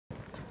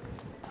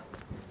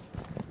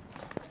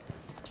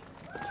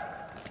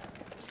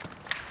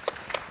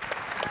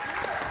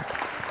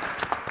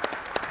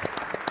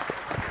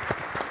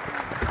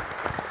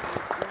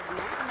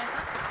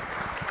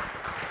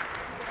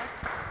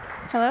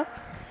Hello.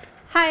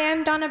 Hi,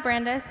 I'm Donna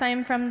Brandis.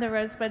 I'm from the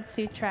Rosebud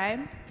Sioux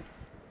Tribe.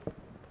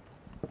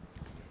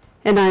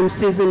 And I'm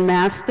Susan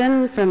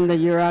Maston from the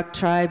Yurok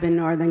tribe in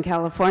Northern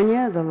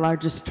California, the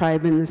largest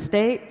tribe in the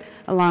state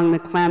along the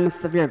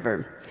Klamath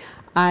River.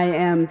 I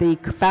am the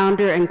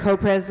founder and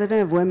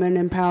co-president of Women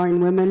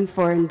Empowering Women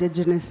for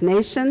Indigenous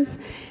Nations,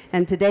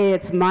 and today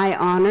it's my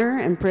honor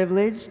and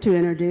privilege to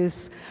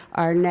introduce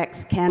our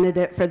next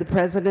candidate for the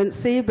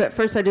presidency. But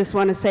first I just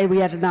want to say we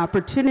had an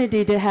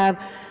opportunity to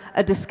have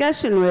a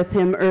discussion with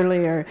him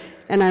earlier,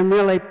 and I'm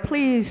really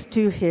pleased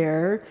to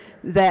hear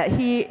that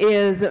he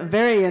is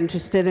very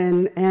interested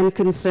in and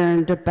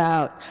concerned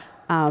about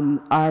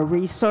our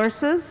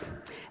resources,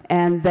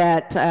 and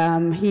that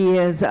he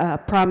is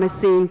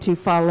promising to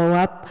follow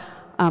up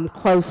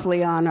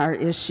closely on our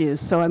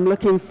issues. So I'm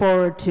looking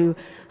forward to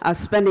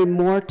spending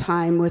more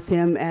time with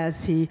him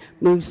as he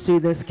moves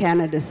through this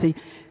candidacy.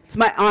 It's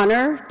my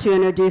honor to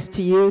introduce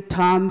to you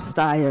Tom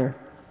Steyer.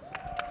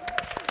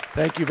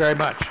 Thank you very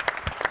much.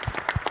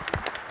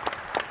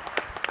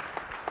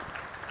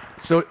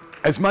 So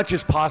as much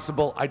as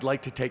possible, I'd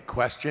like to take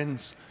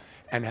questions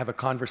and have a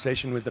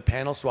conversation with the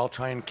panel, so I'll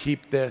try and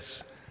keep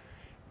this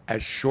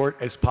as short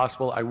as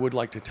possible. I would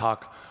like to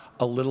talk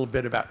a little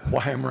bit about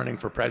why I'm running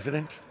for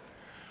president.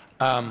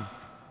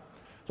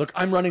 Look,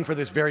 I'm running for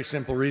this very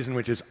simple reason,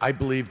 which is I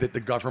believe that the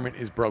government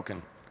is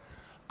broken.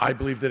 I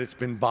believe that it's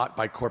been bought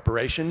by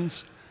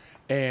corporations,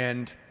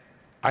 and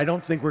I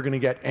don't think we're going to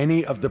get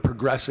any of the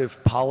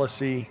progressive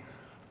policy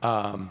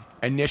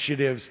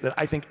initiatives that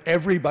I think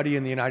everybody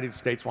in the United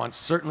States wants,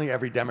 certainly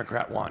every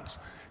Democrat wants.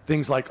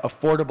 Things like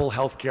affordable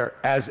health care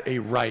as a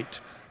right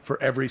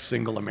for every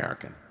single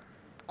American.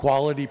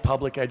 Quality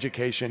public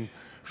education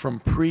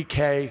from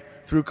pre-K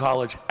through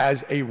college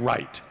as a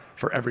right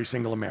for every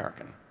single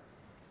American.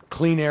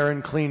 Clean air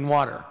and clean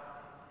water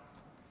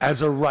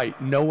as a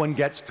right. No one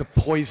gets to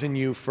poison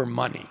you for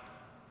money.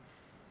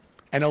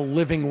 And a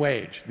living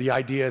wage, the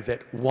idea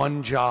that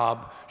one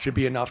job should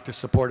be enough to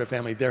support a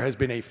family. There has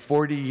been a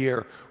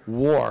 40-year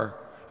war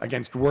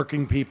against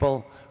working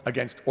people,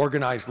 against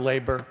organized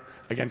labor,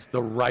 against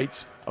the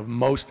rights of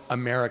most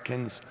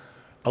Americans.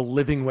 A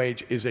living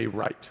wage is a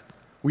right.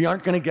 We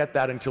aren't going to get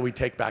that until we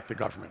take back the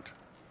government.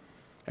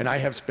 And I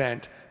have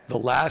spent the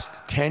last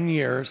 10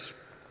 years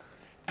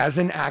as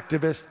an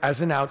activist,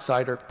 as an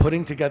outsider,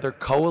 putting together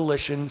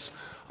coalitions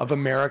of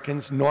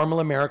Americans, normal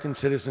American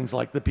citizens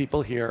like the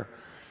people here,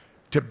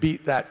 to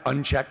beat that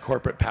unchecked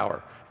corporate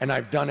power. And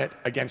I've done it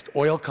against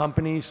oil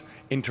companies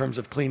in terms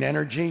of clean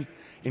energy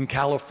in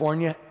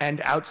California and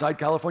outside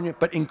California,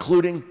 but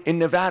including in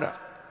Nevada.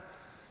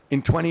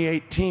 In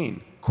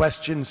 2018,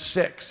 question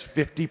 6,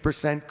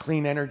 50%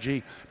 clean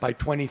energy by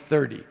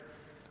 2030.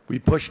 We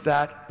pushed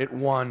that, it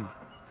won.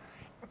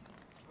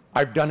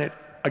 I've done it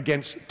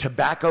against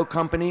tobacco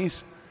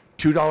companies,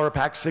 $2 a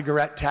pack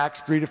cigarette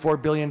tax, $3 to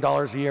 $4 billion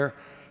a year,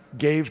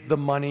 gave the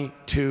money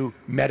to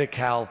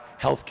Medi-Cal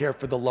healthcare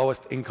for the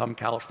lowest income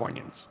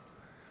Californians.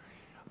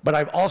 But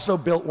I've also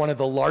built one of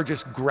the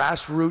largest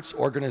grassroots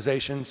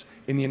organizations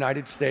in the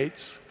United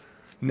States,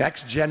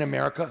 Next Gen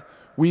America.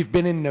 We've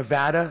been in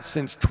Nevada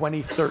since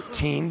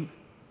 2013.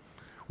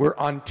 We're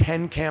on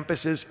 10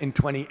 campuses in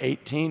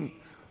 2018.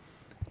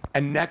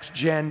 And Next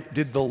Gen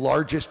did the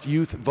largest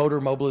youth voter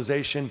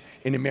mobilization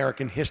in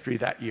American history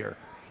that year,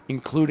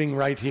 including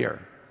right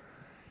here.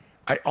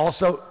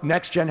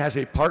 Next Gen has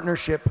a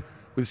partnership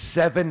with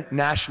 7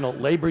 national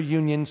labor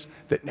unions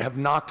that have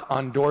knocked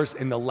on doors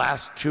in the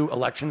last 2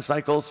 election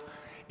cycles.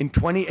 In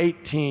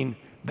 2018,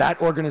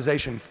 that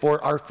organization,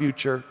 For Our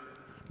Future,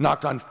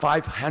 knocked on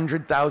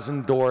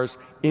 500,000 doors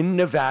in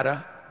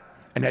Nevada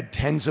and had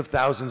tens of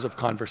thousands of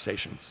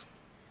conversations.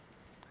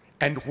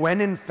 And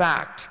when, in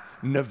fact,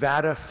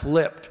 Nevada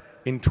flipped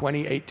in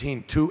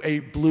 2018 to a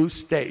blue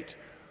state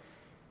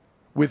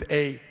with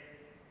a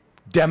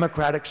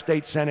Democratic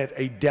state Senate,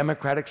 a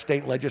Democratic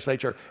state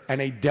legislature, and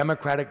a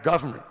Democratic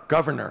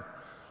governor,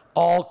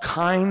 all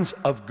kinds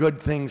of good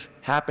things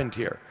happened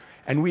here.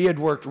 And we had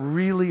worked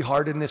really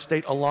hard in this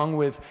state along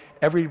with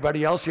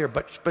everybody else here,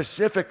 but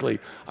specifically,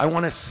 I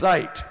want to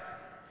cite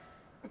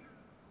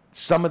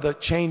some of the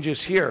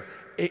changes here.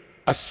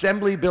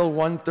 Assembly Bill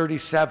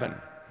 137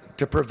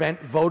 to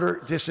prevent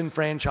voter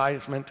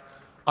disenfranchisement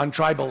on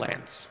tribal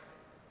lands.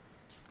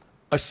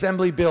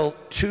 Assembly Bill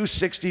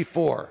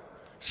 264,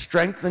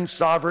 strengthen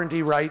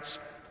sovereignty rights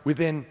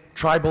within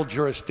tribal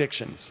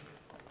jurisdictions.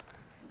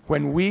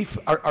 When we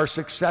are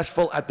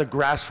successful at the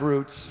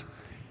grassroots,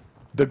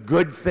 the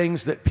good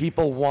things that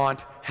people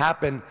want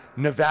happen.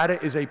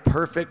 Nevada is a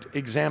perfect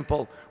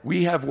example.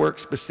 We have worked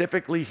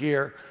specifically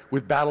here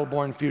with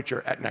Battle-Born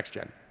Future at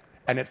NextGen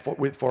and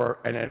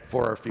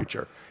For Our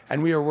Future.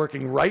 And we are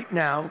working right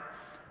now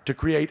to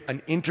create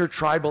an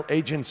intertribal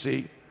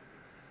agency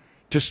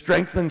to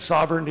strengthen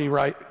sovereignty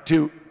right,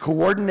 to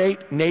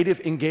coordinate Native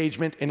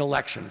engagement in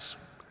elections.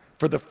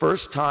 For the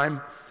first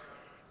time,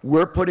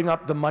 we're putting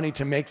up the money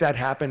to make that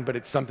happen, but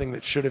it's something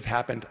that should have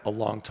happened a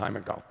long time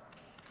ago.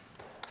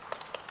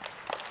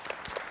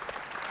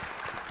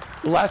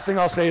 The last thing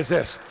I'll say is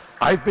this.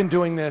 I've been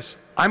doing this.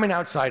 I'm an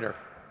outsider.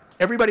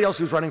 Everybody else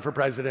who's running for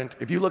president,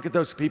 if you look at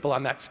those people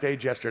on that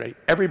stage yesterday,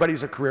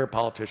 everybody's a career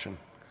politician.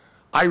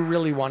 I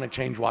really want to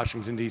change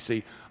Washington,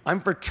 D.C.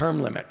 I'm for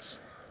term limits,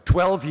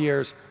 12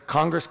 years,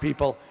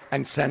 congresspeople,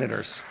 and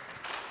senators.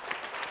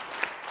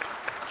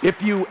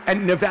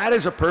 And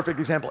Nevada's a perfect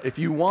example. If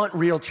you want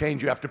real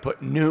change, you have to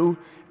put new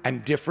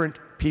and different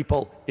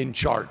people in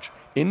charge.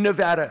 In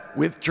Nevada,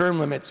 with term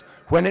limits,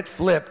 when it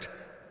flipped,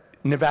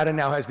 Nevada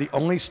now has the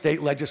only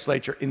state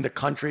legislature in the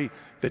country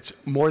that's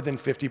more than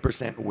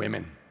 50%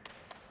 women.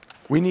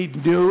 We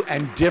need new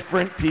and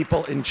different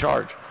people in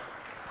charge.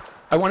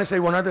 I want to say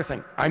one other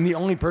thing. I'm the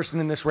only person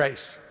in this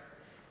race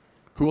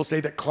who will say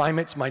that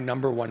climate's my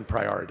 #1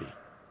 priority.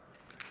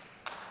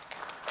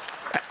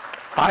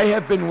 I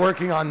have been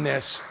working on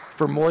this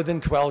for more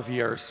than 12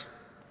 years.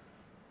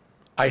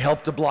 I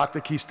helped to block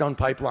the Keystone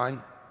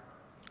Pipeline.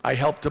 I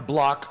helped to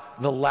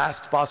block the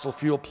last fossil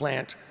fuel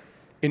plant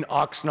in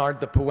Oxnard,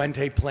 the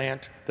Puente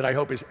plant that I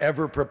hope is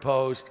ever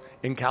proposed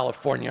in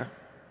California.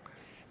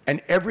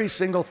 And every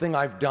single thing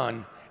I've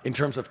done in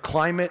terms of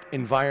climate,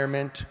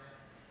 environment,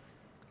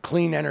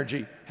 clean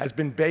energy has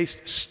been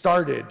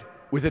started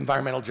with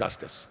environmental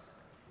justice.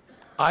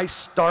 I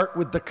start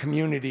with the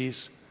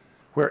communities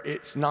where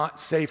it's not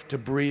safe to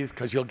breathe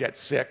because you'll get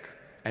sick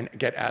and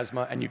get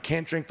asthma, and you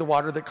can't drink the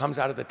water that comes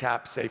out of the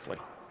tap safely.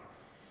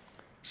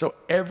 So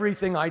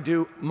everything I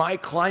do, my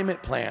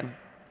climate plan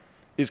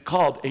is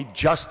called a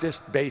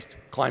justice-based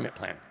climate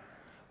plan.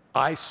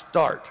 I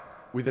start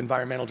with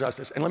environmental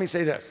justice. And let me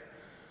say this.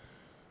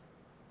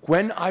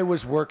 When I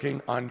was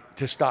working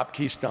to stop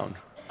Keystone,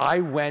 I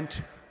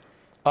went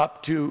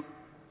up to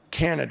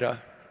Canada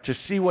to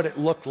see what it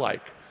looked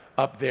like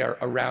up there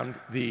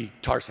around the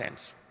tar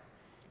sands.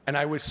 And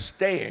I was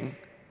staying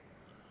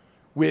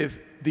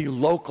with the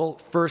local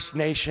First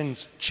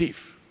Nations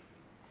chief.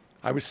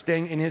 I was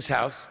staying in his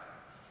house,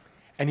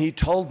 and he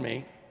told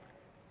me,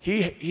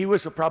 he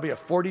was probably a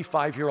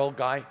 45-year-old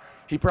guy.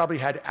 He probably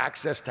had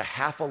access to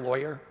half a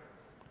lawyer,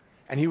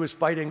 and he was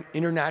fighting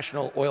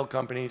international oil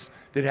companies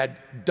that had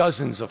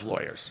dozens of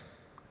lawyers.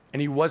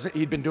 And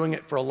he'd been doing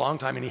it for a long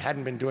time, and he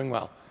hadn't been doing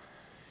well.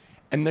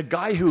 And the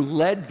guy who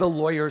led the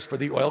lawyers for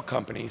the oil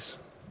companies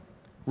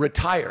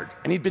retired,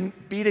 and he'd been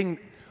beating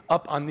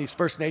up on these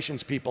First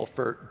Nations people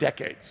for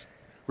decades.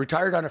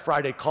 Retired on a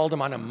Friday, called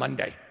him on a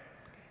Monday,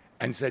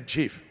 and said,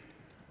 "Chief,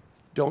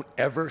 don't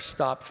ever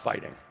stop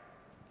fighting.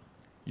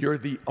 You're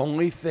the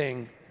only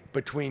thing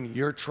between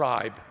your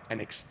tribe and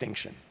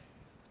extinction."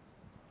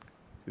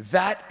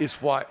 That is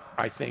what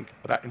I think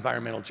about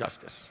environmental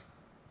justice.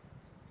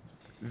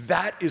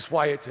 That is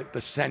why it's at the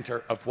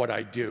center of what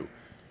I do.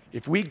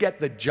 If we get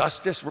the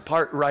justice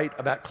part right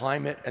about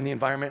climate and the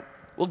environment,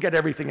 we'll get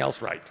everything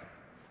else right.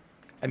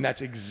 And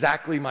that's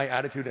exactly my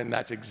attitude, and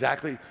that's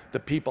exactly the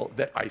people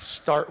that I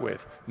start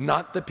with,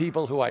 not the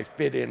people who I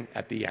fit in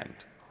at the end.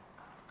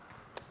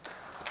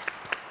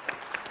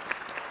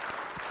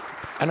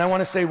 And I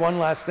want to say one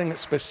last thing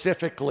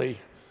specifically.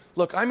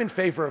 Look, I'm in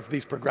favor of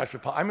these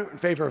I'm in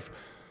favor of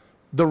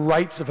the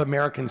rights of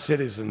American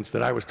citizens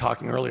that I was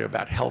talking earlier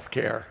about, health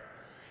care.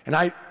 And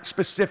I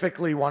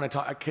specifically want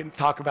to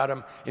talk about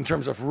them in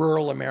terms of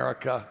rural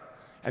America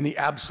and the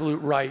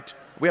absolute right.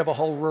 We have a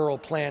whole rural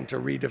plan to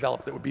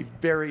redevelop that would be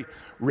very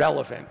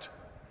relevant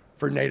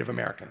for Native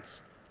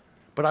Americans.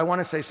 But I want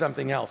to say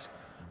something else.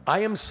 I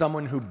am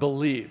someone who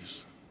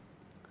believes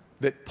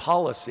that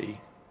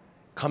policy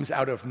comes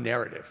out of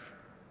narrative.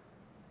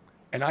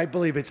 And I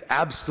believe it's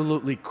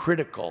absolutely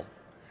critical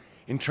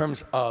in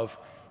terms of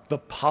the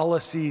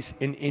policies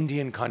in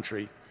Indian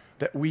country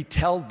that we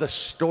tell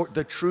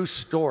the true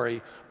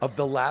story of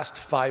the last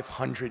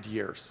 500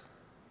 years.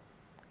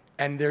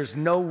 And there's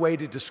no way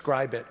to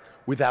describe it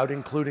without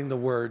including the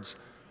words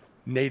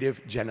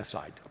native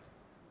genocide.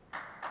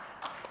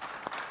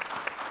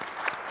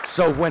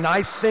 So when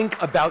I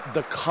think about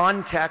the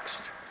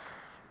context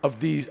of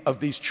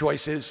these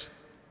choices,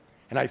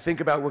 and I think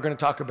about, we're going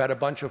to talk about a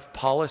bunch of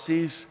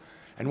policies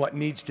and what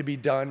needs to be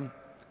done,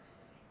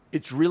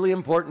 it's really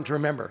important to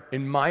remember,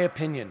 in my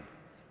opinion,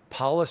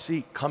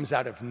 policy comes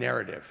out of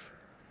narrative.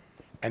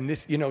 And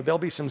this, there'll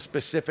be some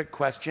specific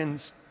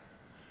questions,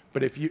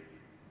 but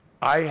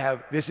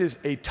this is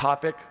a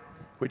topic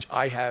which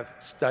I have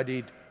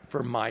studied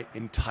for my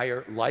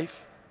entire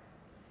life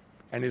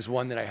and is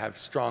one that I have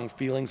strong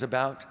feelings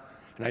about.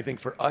 And I think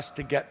for us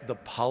to get the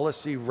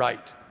policy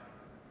right,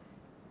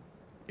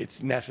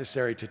 it's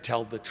necessary to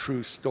tell the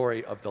true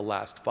story of the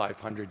last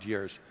 500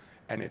 years.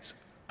 And it's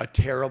a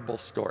terrible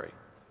story.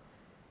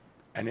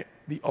 And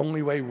the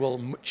only way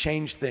we'll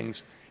change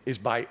things is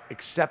by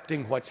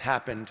accepting what's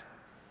happened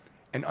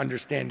and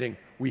understanding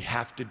we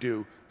have to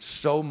do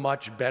so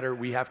much better.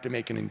 We have to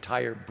make an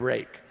entire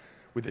break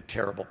with a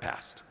terrible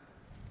past.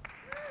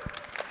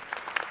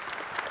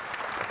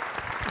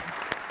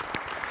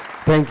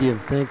 Thank you,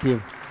 thank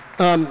you.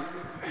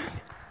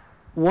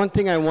 One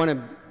thing I want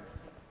to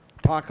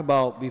talk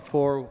about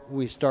before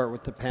we start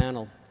with the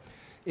panel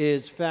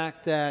is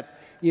fact that,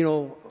 you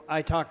know,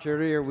 I talked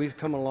earlier, we've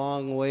come a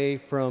long way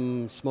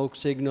from smoke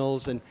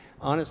signals, and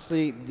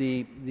honestly,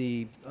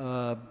 the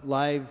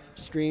live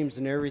streams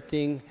and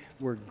everything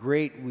were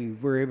great. We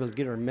were able to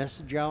get our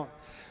message out.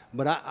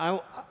 But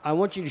I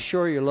want you to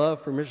show your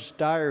love for Mr.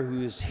 Steyer,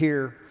 who is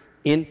here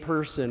in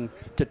person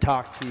to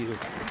talk to you.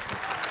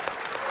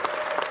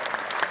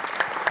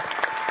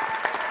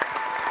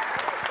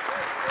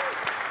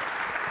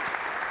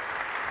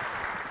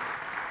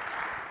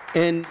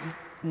 And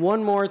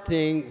one more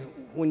thing,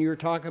 when you were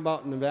talking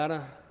about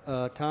Nevada,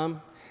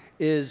 Tom,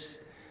 is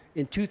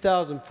in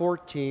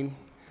 2014,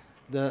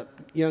 the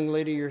young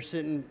lady you're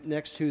sitting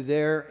next to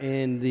there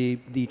and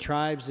the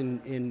tribes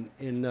in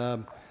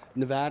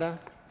Nevada,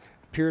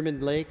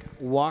 Pyramid Lake,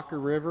 Walker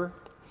River,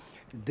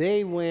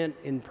 they went,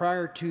 and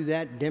prior to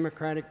that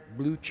Democratic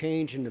blue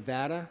change in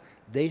Nevada,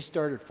 they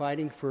started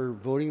fighting for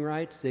voting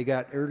rights. They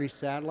got early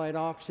satellite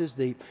offices.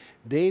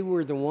 They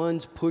were the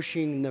ones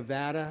pushing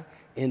Nevada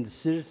and the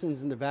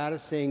citizens in Nevada,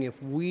 saying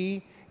if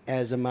we,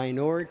 as a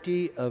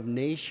minority of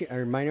nation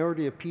or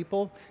minority of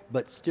people,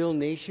 but still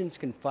nations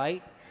can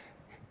fight,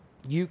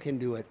 you can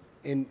do it.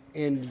 And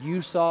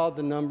you saw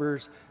the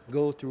numbers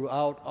go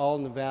throughout all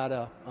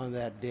Nevada on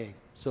that day.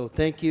 So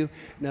thank you.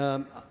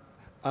 Now,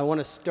 I want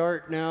to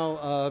start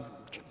now.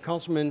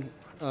 Councilman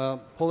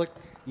Pollock,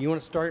 you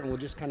want to start, and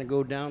we'll just kind of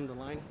go down the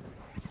line.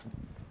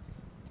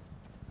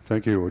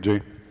 Thank you,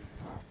 OJ.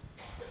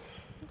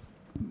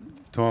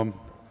 Tom,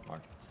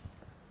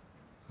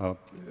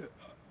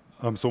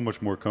 I'm so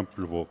much more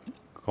comfortable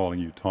calling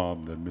you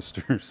Tom than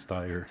Mr.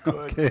 Steyer.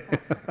 Okay.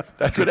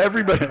 That's what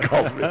everybody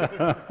calls me.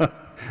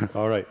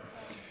 All right.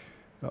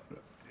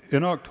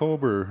 In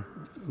October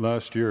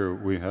last year,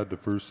 we had the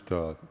first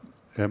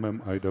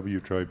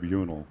MMIW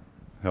tribunal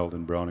held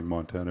in Browning,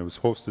 Montana. It was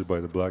hosted by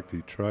the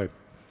Blackfeet tribe.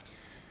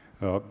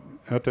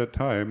 At that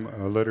time,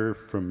 a letter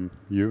from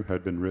you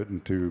had been written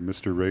to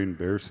Mr. Rain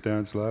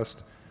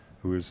Bearstanslast,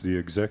 who is the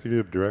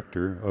Executive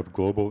Director of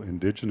Global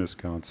Indigenous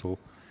Council,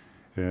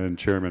 and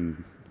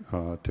Chairman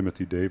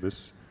Timothy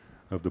Davis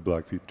of the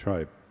Blackfeet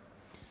tribe.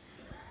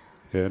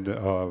 And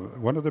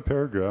one of the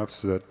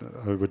paragraphs that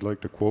I would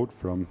like to quote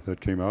from that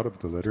came out of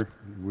the letter,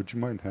 would you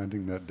mind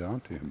handing that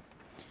down to him?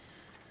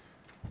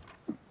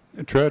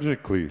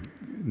 Tragically,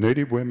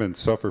 Native women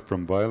suffer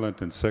from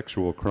violent and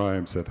sexual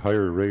crimes at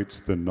higher rates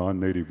than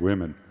non-Native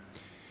women.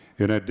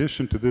 In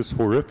addition to this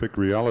horrific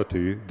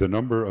reality, the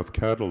number of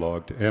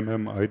cataloged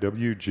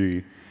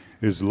MMIWG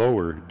is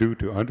lower due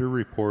to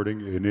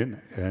underreporting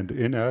and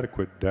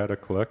inadequate data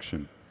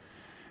collection.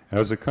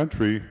 As a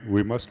country,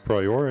 we must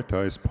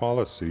prioritize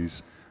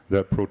policies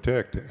that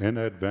protect and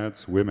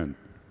advance women.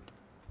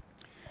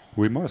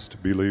 We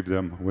must believe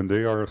them when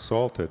they are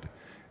assaulted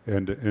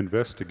and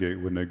investigate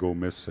when they go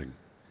missing.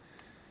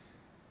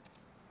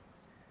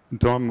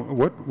 Tom,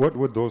 what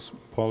would those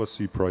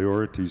policy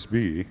priorities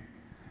be?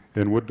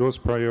 And would those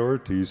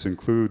priorities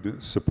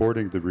include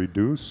supporting the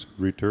Reduce,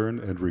 Return,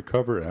 and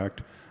Recover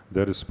Act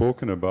that is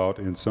spoken about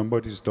in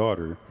Somebody's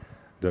Daughter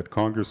that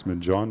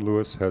Congressman John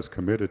Lewis has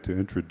committed to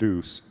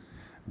introduce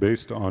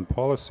based on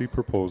policy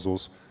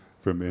proposals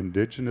from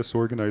Indigenous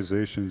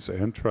organizations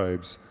and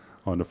tribes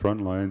on the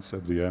front lines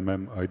of the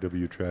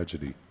MMIW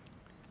tragedy?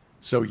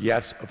 So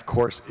yes, of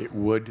course, it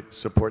would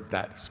support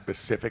that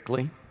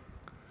specifically.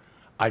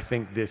 I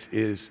think this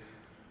is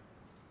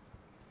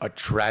a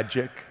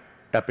tragic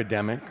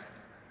epidemic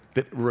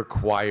that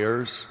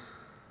requires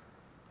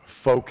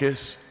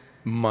focus,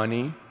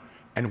 money,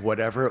 and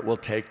whatever it will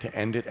take to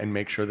end it and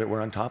make sure that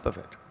we're on top of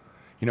it.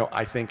 You know,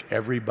 I think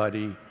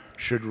everybody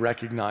should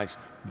recognize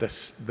the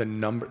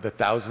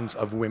thousands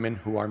of women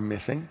who are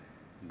missing,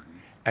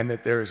 and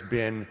that there has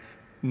been,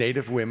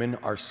 Native women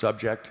are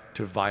subject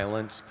to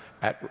violence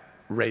at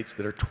rates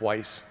that are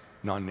twice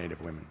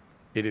non-Native women.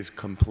 It is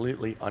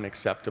completely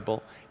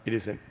unacceptable. It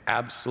is an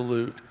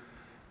absolute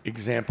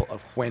example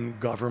of when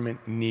government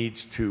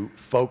needs to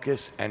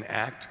focus and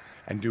act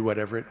and do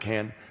whatever it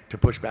can to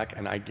push back,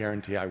 and I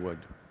guarantee I would.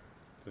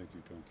 Thank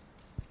you, Tom.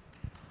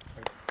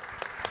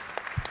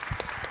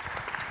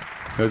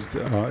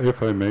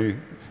 If I may,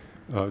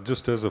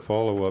 just as a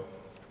follow-up,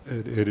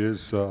 it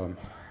is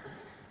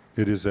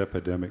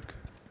epidemic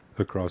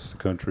across the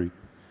country.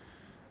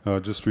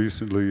 Just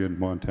recently in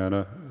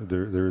Montana,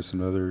 there is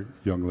another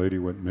young lady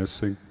went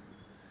missing,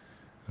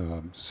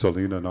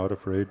 Selena Not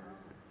Afraid.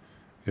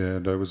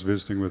 And I was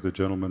visiting with a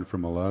gentleman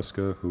from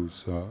Alaska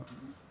who's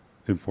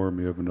informed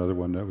me of another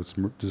one that was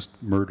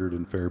just murdered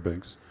in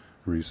Fairbanks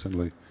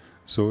recently.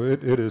 So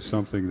it is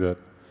something that,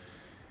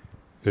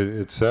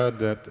 it's sad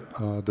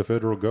that the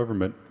federal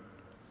government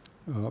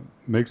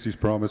makes these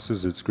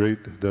promises. It's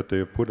great that they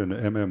have put an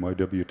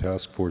MMIW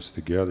task force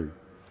together.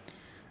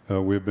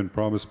 We have been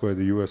promised by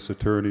the U.S.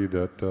 Attorney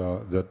that,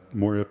 that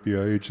more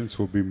FBI agents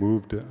will be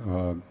moved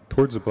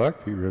towards the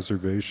Blackfeet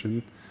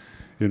Reservation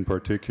in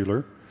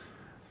particular,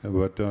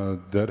 but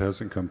that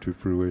hasn't come to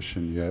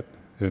fruition yet,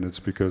 and it's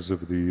because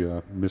of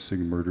the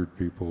missing murdered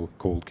people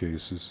cold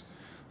cases.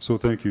 So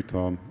thank you,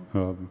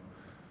 Tom.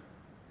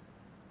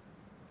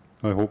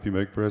 I hope you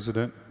make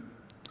president.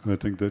 I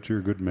think that you're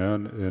a good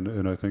man,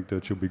 and I think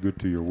that you'll be good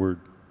to your word.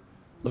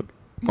 Look,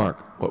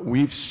 Mark, what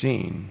we've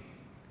seen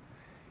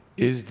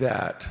is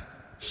that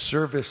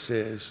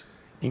services,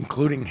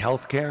 including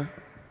healthcare,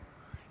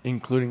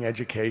 including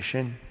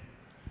education,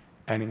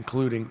 and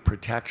including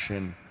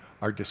protection,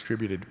 are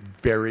distributed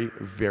very,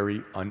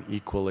 very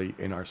unequally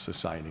in our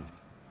society.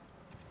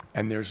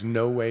 And there's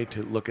no way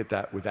to look at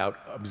that without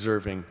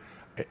observing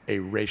a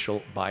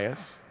racial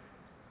bias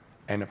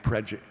and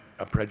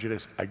a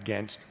prejudice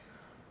against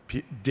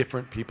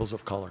different peoples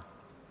of color.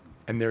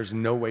 And there's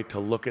no way to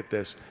look at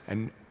this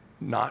and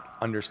not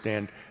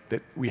understand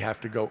that we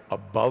have to go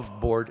above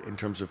board in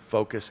terms of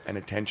focus and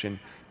attention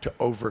to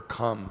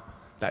overcome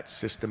that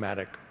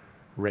systematic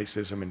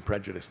racism and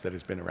prejudice that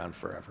has been around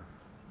forever.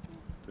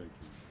 Thank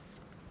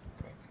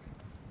you.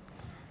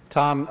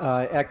 Tom,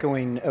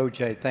 echoing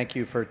OJ, thank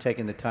you for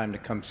taking the time to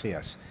come see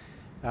us.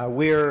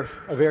 We're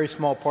a very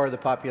small part of the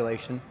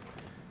population,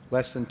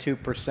 less than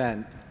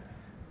 2%,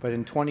 but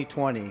in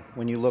 2020,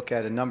 when you look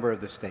at a number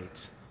of the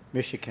states,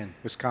 Michigan,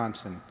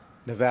 Wisconsin,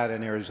 Nevada,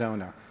 and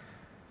Arizona,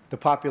 the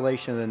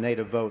population of the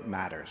native vote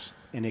matters,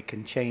 and it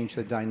can change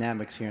the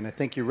dynamics here, and I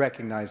think you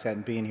recognize that,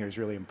 and being here is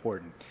really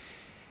important.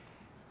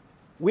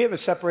 We have a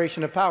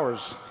separation of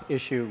powers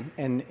issue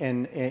in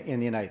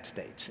the United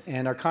States,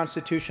 and our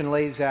Constitution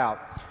lays out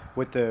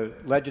what the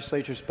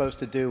legislature is supposed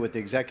to do, what the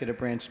executive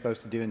branch is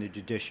supposed to do, and the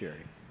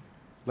judiciary.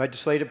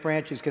 Legislative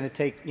branch is going to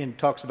take,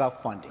 talks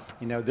about funding.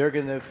 They're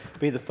going to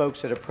be the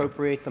folks that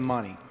appropriate the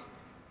money.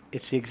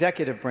 It's the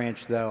executive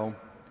branch, though,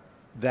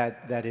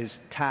 that is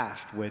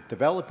tasked with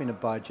developing a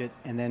budget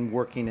and then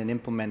working and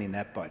implementing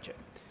that budget.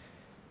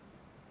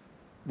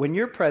 When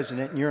you're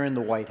president and you're in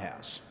the White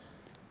House,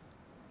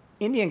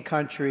 Indian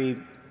country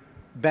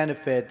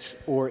benefits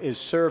or is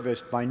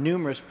serviced by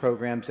numerous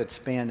programs that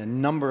span a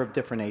number of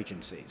different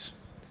agencies.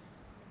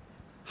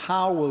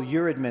 How will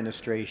your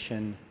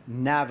administration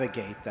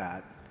navigate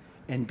that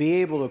and be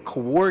able to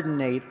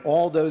coordinate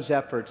all those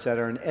efforts that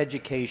are in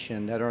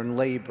education, that are in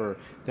labor,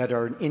 that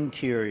are in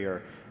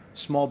interior,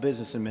 small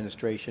business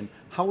administration?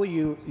 How will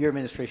your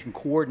administration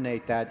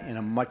coordinate that in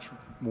a much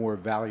more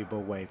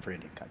valuable way for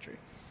Indian country?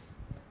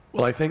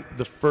 Well, I think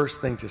the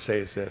first thing to say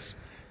is this.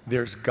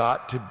 There's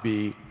got to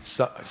be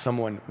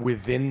someone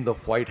within the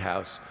White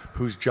House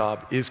whose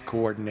job is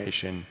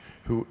coordination,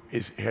 who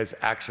has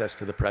access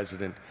to the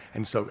president,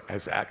 and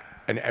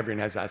and everyone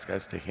has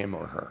access to him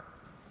or her.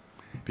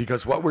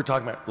 Because what we're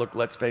talking about, look,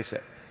 let's face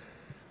it,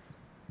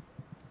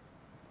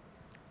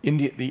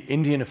 the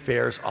Indian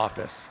Affairs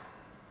Office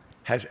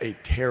has a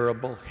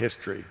terrible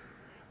history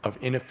of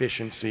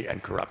inefficiency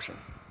and corruption.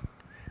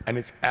 And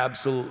it's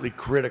absolutely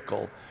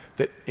critical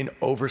that in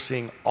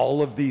overseeing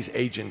all of these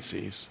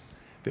agencies,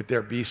 that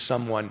there be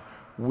someone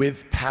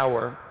with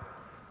power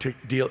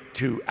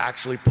to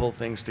actually pull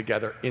things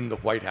together in the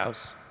White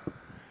House,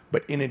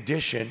 but in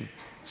addition,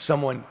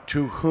 someone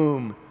to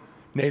whom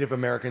Native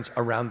Americans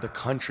around the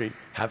country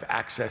have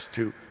access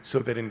to, so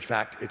that in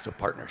fact it's a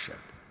partnership.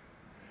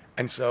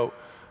 And so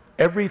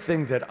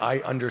everything that I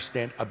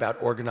understand about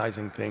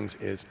organizing things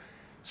is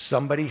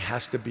somebody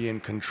has to be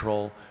in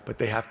control, but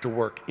they have to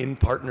work in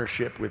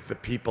partnership with the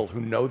people who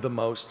know the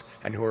most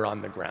and who are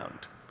on the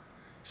ground.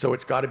 So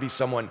it's got to be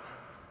someone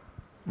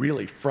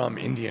really from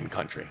Indian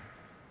country,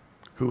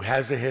 who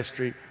has a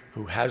history,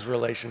 who has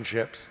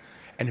relationships,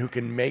 and who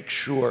can make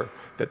sure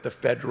that the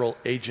federal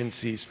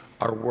agencies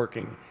are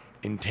working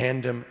in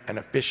tandem and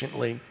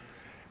efficiently,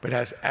 but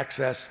has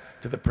access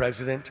to the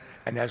president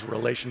and has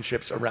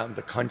relationships around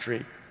the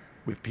country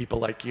with people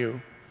like you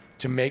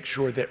to make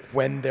sure that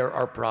when there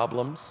are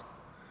problems,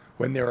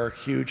 when there are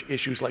huge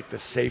issues like the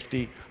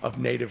safety of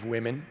Native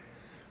women,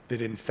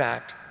 that in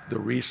fact the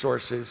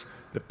resources,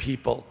 the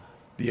people,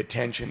 the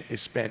attention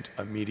is spent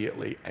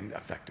immediately and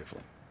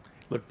effectively.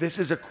 Look, this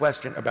is a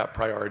question about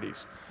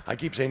priorities. I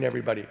keep saying to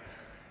everybody,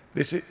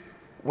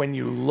 when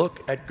you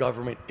look at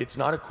government, it's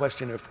not a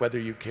question of whether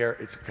you care,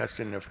 it's a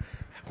question of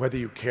whether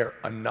you care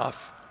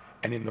enough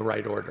and in the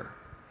right order.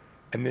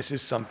 And this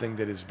is something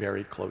that is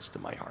very close to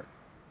my heart.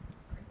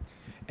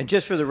 And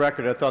just for the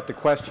record, I thought the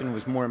question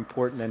was more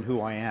important than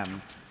who I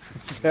am.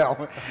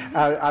 So,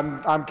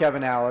 I'm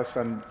Kevin Allis.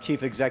 I'm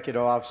Chief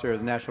Executive Officer of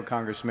the National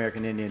Congress of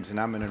American Indians, and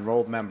I'm an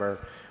enrolled member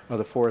of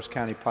the Forest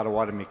County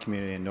Potawatomi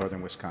community in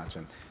northern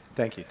Wisconsin.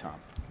 Thank you, Tom.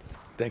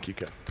 Thank you,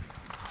 Kevin.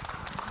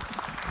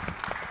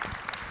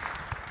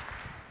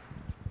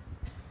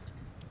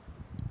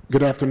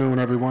 Good afternoon,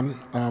 everyone.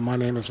 My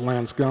name is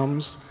Lance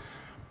Gums.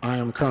 I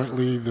am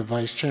currently the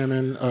Vice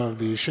Chairman of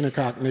the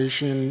Shinnecock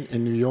Nation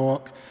in New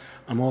York.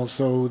 I'm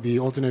also the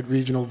alternate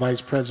regional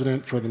vice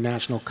president for the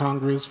National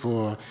Congress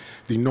for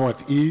the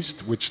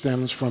Northeast, which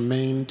stems from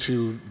Maine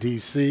to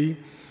D.C.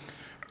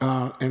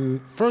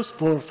 And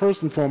first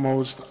and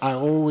foremost, I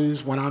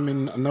always, when I'm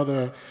in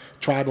another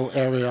tribal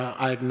area,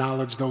 I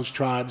acknowledge those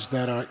tribes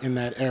that are in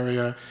that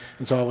area.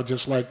 And so I would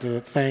just like to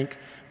thank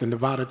the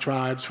Nevada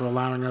tribes for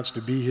allowing us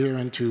to be here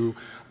and to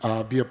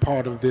be a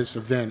part of this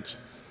event.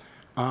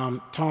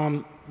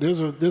 Tom, there's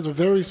a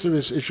very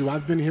serious issue.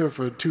 I've been here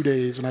for 2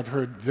 days and I've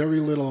heard very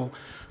little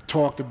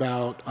talked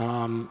about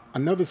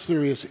another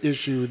serious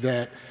issue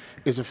that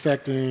is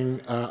affecting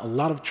a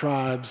lot of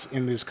tribes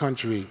in this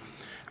country.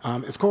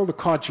 It's called the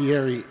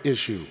Carcieri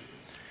issue.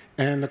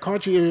 And the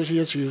Carcieri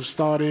issue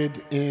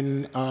started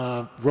in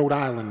Rhode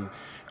Island.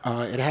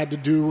 It had to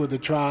do with the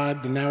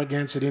tribe, the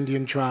Narragansett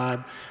Indian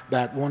tribe,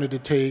 that wanted to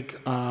take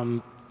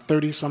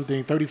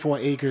 34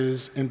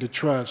 acres into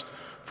trust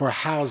for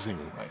housing.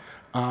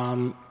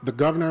 Right. The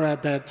governor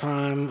at that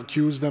time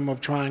accused them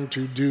of trying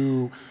to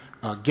do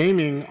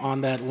gaming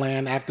on that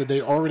land after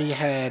they already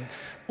had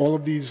all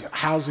of these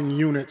housing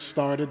units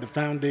started, the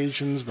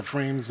foundations, the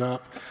frames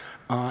up,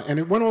 and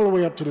it went all the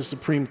way up to the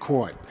Supreme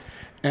Court.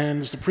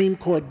 And the Supreme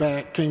Court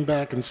came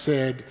back and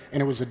said,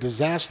 and it was a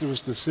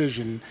disastrous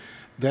decision,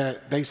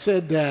 that they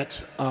said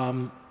that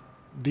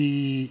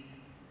the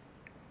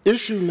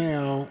issue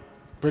now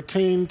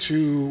pertained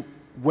to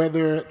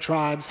whether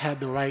tribes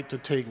had the right to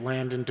take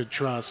land into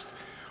trust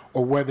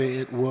or whether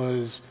it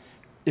was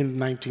in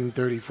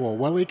 1934.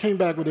 Well, they came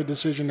back with a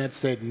decision that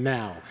said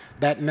now.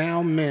 That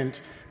now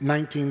meant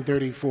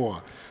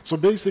 1934. So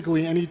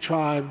basically, any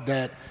tribe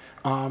that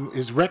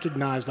is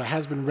recognized or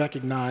has been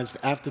recognized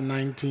after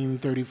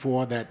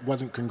 1934 that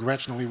wasn't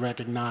congressionally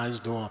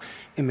recognized, or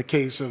in the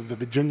case of the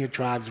Virginia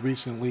tribes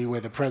recently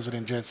where the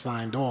president just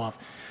signed off,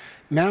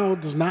 now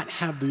does not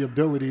have the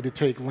ability to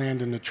take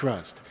land into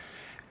trust.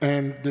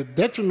 And the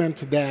detriment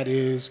to that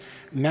is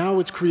now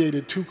it's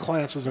created two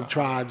classes of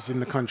tribes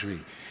in the country.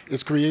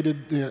 It's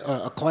created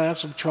a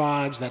class of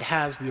tribes that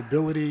has the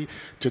ability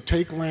to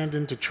take land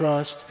into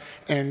trust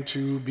and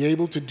to be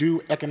able to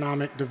do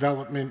economic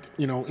development,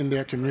 in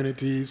their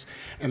communities.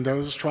 And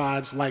those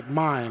tribes like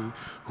mine,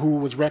 who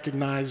was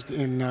recognized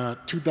in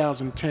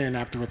 2010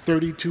 after a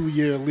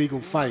 32-year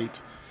legal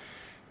fight,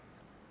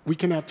 we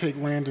cannot take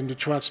land into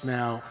trust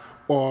now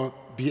or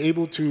be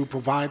able to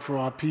provide for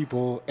our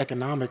people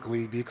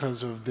economically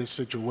because of this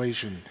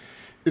situation.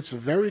 It's a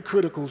very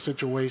critical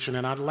situation,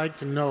 and I'd like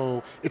to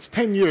know, it's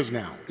 10 years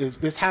now.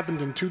 This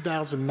happened in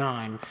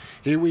 2009.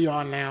 Here we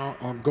are now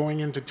going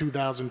into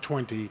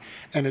 2020,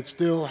 and it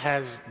still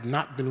has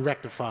not been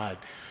rectified.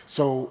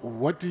 So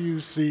what do you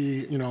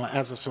see,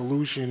 as a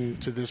solution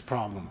to this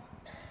problem?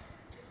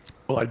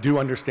 Well, I do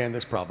understand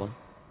this problem.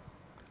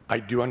 I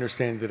do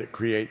understand that it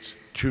creates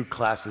two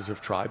classes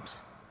of tribes.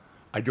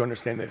 I do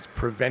understand that it's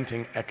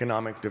preventing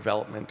economic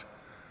development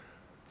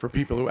for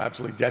people who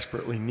absolutely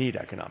desperately need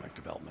economic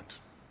development.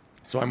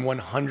 So I'm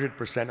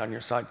 100% on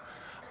your side.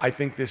 I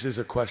think this is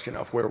a question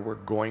of where we're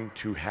going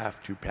to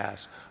have to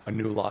pass a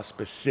new law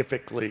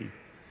specifically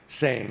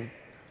saying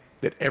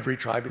that every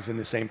tribe is in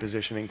the same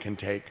position and can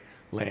take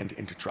land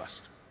into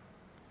trust.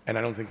 And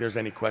I don't think there's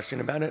any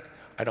question about it.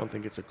 I don't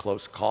think it's a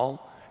close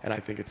call, and I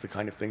think it's the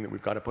kind of thing that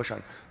we've got to push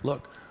on.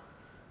 Look,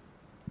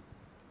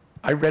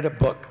 I read a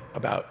book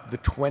about the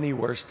 20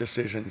 worst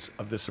decisions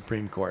of the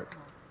Supreme Court.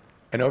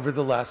 And over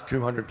the last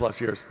 200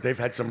 plus years, they've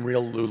had some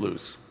real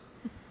Lulus.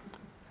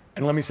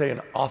 And let me say,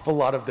 an awful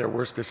lot of their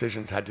worst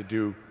decisions had to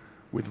do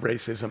with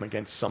racism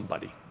against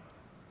somebody.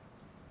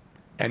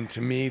 And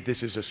to me,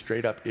 this is a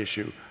straight up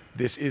issue.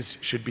 This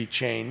should be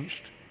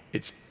changed.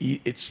 It's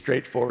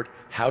straightforward.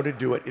 How to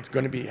do it, it's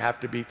going to have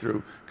to be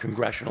through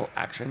congressional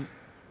action.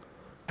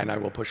 And I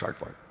will push hard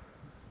for it.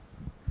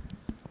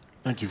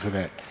 Thank you for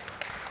that.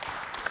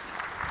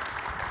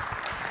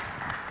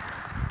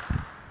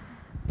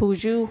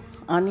 Puju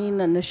ani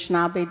na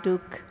Nishnabe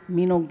Duk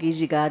Mino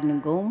Gijigad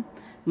Ngum,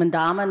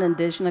 Mandaman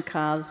Indigenous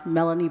Cause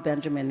Melanie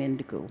Benjamin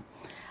Indigo.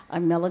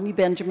 I'm Melanie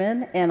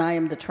Benjamin, and I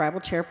am the tribal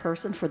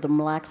chairperson for the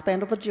Mille Lacs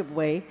Band of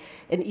Ojibwe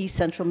in East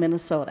Central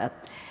Minnesota.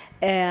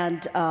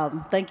 And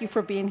thank you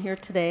for being here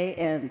today,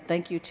 and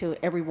thank you to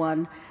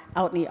everyone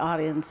out in the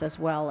audience as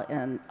well,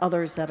 and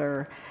others that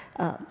are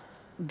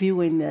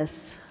viewing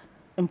this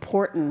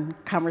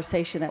important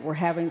conversation that we're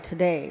having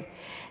today.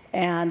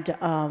 And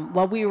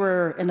while we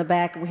were in the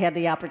back, we had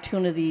the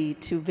opportunity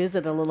to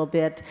visit a little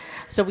bit.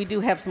 So we do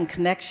have some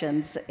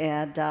connections,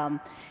 and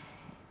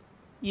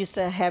used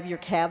to have your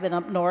cabin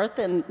up north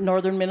in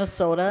northern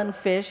Minnesota and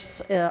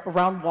fish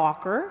around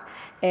Walker.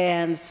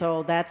 And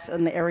so that's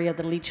in the area of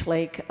the Leech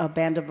Lake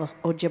Band of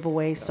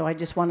Ojibwe. So I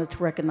just wanted to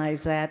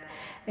recognize that.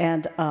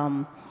 And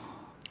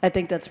I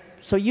think that's,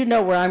 so you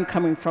know where I'm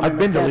coming from. I've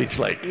been to Leech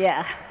Lake.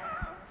 Yeah.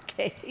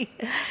 Okay.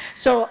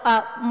 So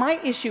my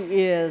issue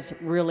is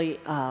really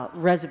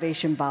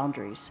reservation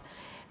boundaries.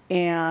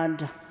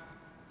 And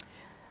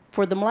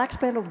for the Mille Lacs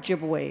Band of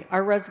Ojibwe,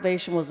 our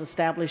reservation was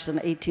established in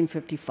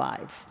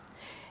 1855.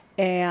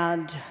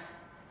 And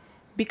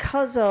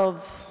because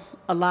of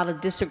a lot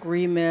of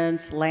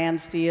disagreements, land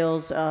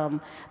steals,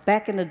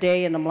 back in the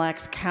day in the Mille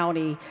Lacs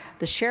County,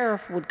 the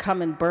sheriff would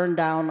come and burn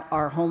down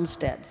our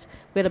homesteads.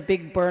 We had a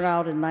big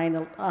burnout in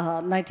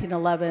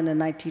 1911 and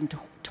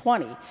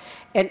 1920.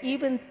 And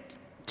even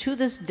to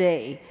this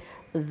day,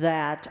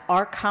 that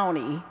our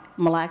county,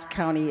 Mille Lacs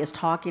County, is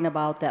talking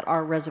about that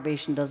our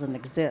reservation doesn't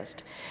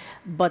exist.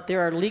 But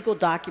there are legal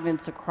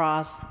documents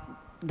across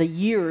the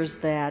years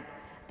that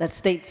that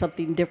state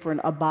something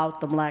different about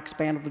the Mille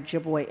Band of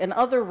Ojibwe and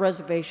other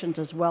reservations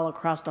as well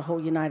across the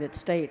whole United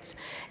States.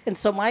 And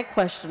so my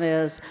question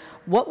is,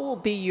 what will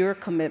be your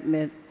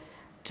commitment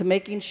to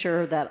making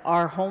sure that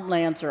our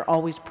homelands are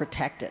always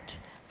protected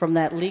from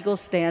that legal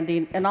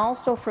standing, and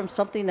also from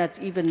something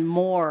that's even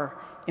more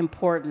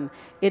important?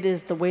 It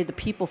is the way the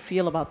people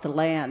feel about the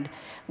land.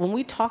 When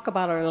we talk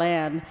about our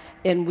land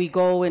and we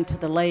go into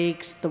the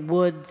lakes, the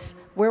woods,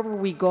 wherever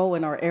we go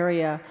in our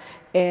area,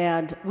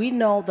 and we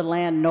know the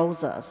land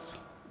knows us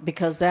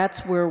because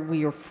that's where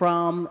we are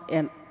from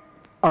and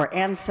our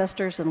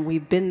ancestors, and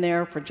we've been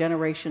there for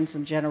generations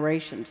and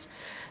generations.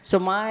 So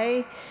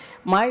my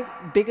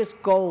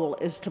biggest goal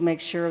is to make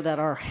sure that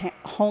our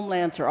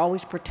homelands are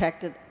always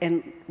protected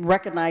and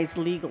recognized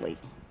legally.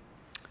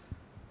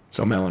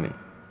 So Melanie,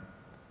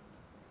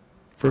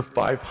 for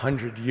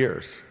 500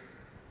 years,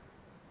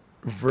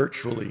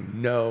 virtually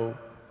no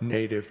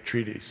native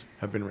treaties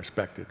have been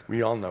respected.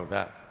 We all know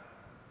that.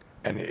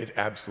 And it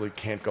absolutely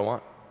can't go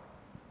on.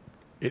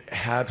 It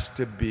has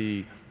to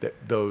be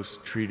that those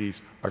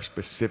treaties are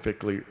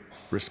specifically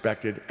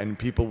respected, and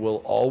people will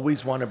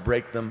always want to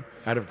break them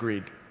out of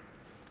greed,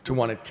 to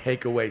want to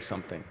take away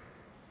something.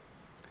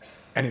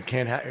 And it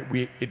can't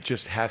it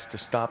just has to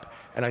stop.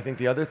 And I think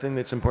the other thing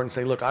that's important to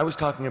say, look, I was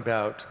talking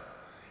about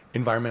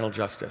environmental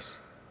justice,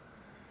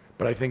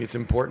 but I think it's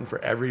important for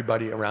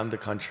everybody around the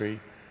country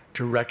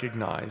to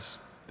recognize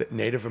that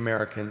Native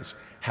Americans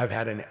have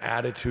had an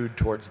attitude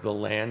towards the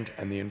land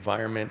and the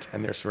environment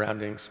and their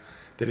surroundings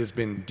that has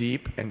been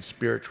deep and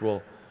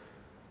spiritual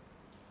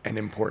and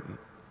important,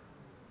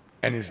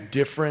 and is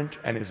different,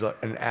 and is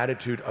an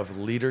attitude of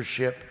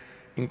leadership,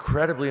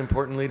 incredibly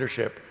important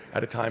leadership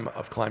at a time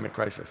of climate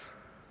crisis.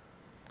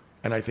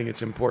 And I think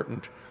it's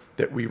important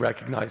that we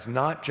recognize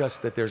not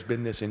just that there's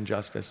been this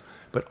injustice,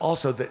 but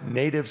also that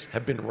natives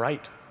have been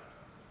right.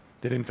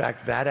 That in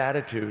fact, that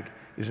attitude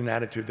is an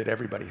attitude that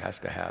everybody has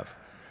to have.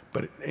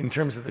 But in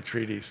terms of the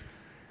treaties,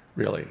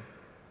 really,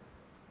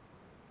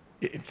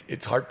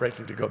 it's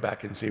heartbreaking to go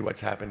back and see what's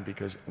happened,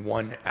 because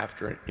one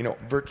after,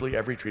 virtually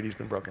every treaty's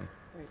been broken.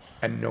 Right.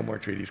 And no more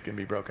treaties can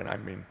be broken. I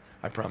mean,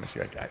 I promise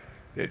you,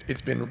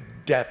 it's been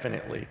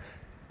definitely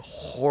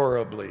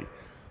horribly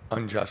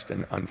unjust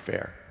and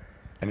unfair,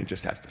 and it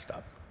just has to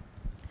stop.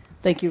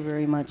 Thank you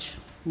very much.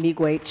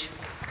 Miigwech.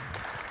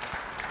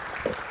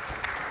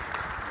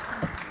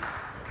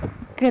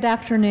 Good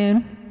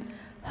afternoon.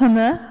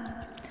 Huma.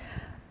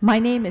 My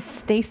name is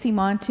Stacy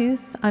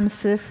Montooth. I'm a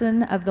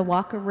citizen of the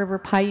Walker River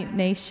Paiute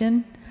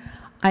Nation.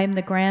 I am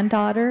the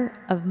granddaughter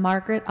of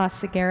Margaret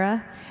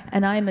Oseguera,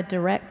 and I am a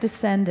direct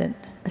descendant,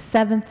 a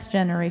 7th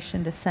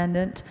generation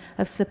descendant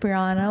of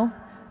Cipriano,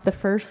 the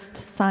first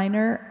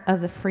signer of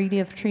the Treaty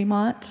of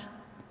Tremont.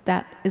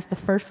 That is the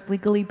first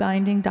legally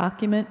binding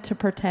document to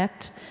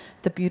protect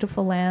the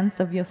beautiful lands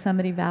of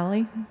Yosemite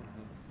Valley.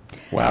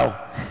 Wow.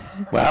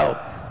 Wow.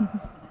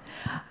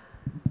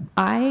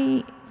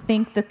 I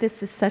think that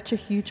this is such a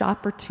huge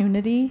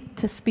opportunity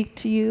to speak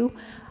to you.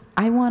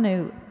 I want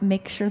to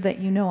make sure that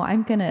you know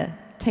I'm going to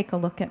take a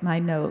look at my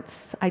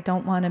notes. I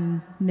don't want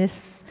to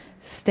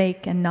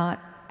mistake and not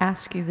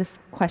ask you this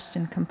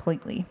question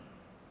completely.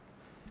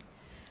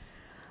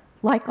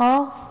 Like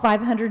all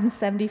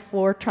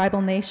 574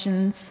 tribal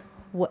nations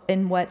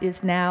in what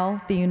is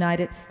now the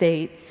United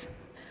States,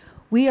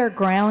 we are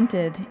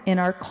grounded in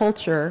our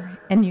culture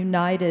and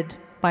united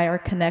by our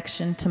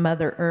connection to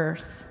Mother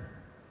Earth.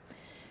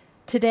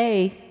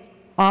 Today,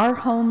 our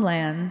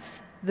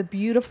homelands, the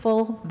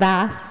beautiful,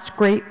 vast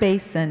Great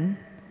Basin,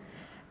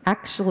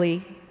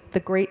 actually the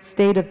great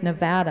state of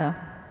Nevada,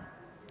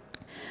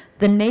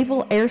 the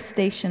Naval Air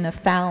Station of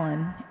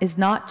Fallon is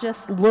not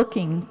just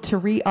looking to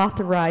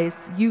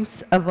reauthorize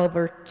use of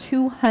over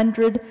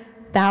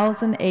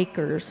 200,000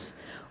 acres,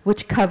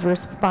 which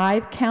covers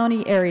 5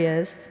 county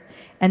areas,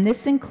 and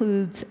this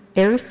includes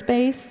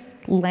airspace,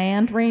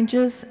 land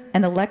ranges,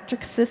 and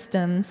electric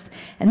systems,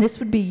 and this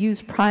would be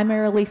used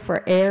primarily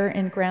for air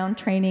and ground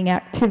training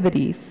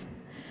activities.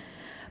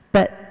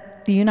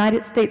 But the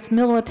United States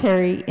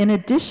military, in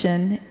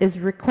addition, is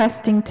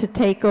requesting to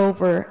take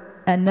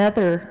over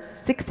another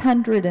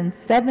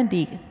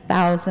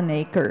 670,000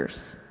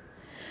 acres.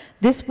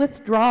 This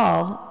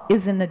withdrawal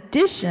is in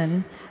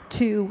addition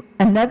to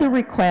another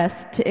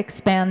request to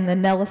expand the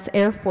Nellis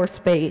Air Force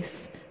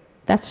Base.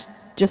 That's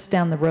just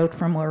down the road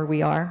from where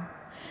we are.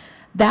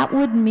 That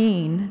would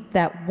mean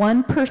that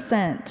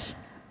 1%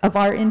 of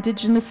our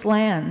indigenous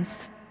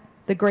lands,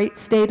 the great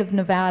state of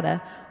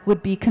Nevada,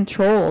 would be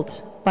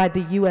controlled by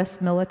the U.S.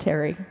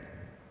 military.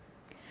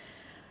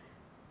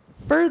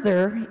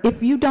 Further,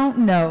 if you don't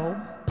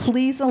know,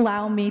 please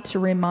allow me to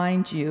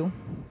remind you,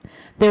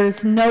 there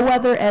is no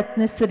other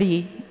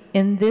ethnicity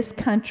in this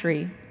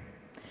country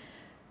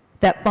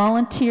that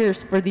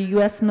volunteers for the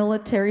U.S.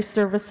 military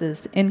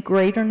services in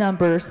greater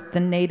numbers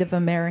than Native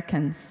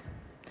Americans.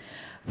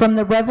 From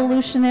the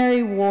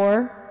Revolutionary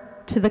War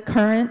to the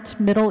current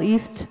Middle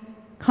East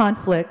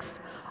conflicts,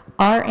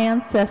 our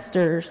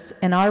ancestors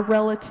and our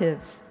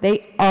relatives,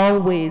 they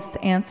always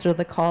answer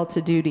the call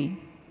to duty.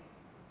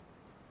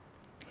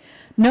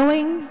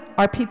 Knowing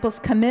our people's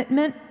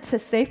commitment to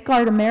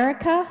safeguard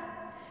America,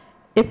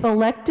 if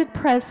elected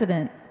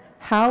president,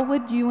 how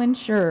would you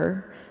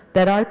ensure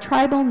that our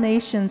tribal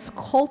nations'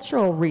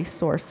 cultural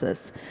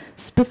resources,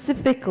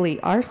 specifically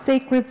our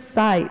sacred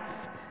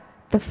sites,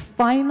 the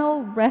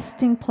final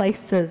resting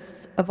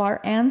places of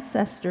our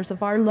ancestors,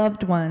 of our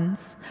loved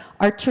ones,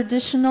 our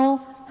traditional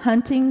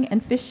hunting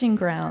and fishing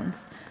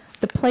grounds,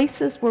 the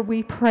places where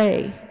we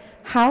pray,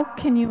 how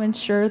can you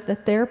ensure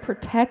that they're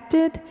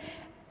protected,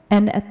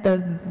 and at the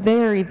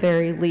very,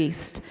 very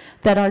least,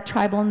 that our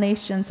tribal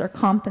nations are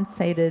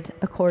compensated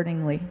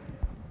accordingly?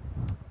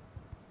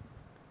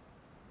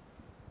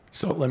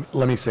 So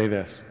let me say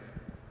this.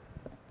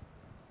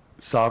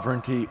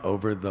 Sovereignty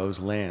over those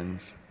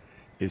lands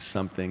is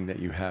something that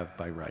you have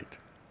by right.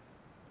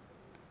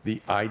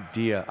 The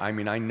idea, I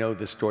mean, I know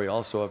the story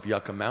also of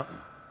Yucca Mountain,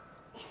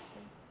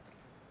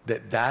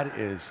 that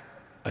is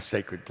a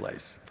sacred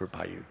place for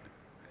Paiute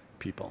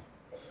people.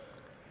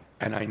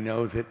 And I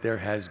know that there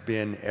has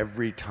been,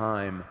 every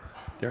time,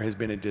 there has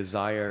been a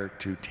desire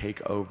to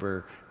take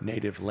over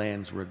native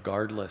lands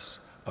regardless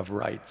of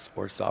rights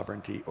or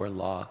sovereignty or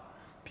law.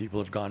 People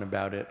have gone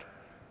about it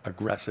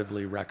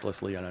aggressively,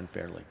 recklessly, and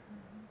unfairly.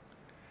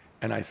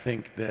 And I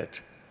think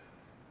that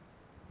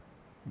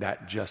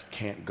just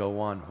can't go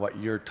on. What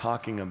you're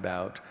talking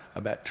about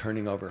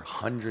turning over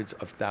hundreds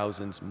of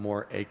thousands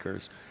more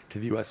acres to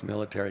the US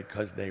military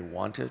because they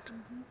want it,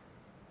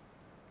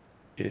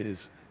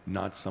 is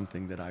not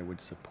something that I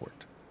would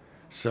support.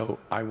 So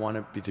I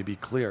want to be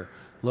clear.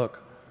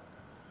 Look,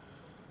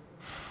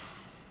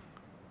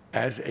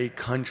 as a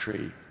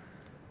country,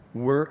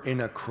 we're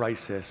in a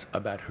crisis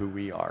about who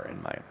we are,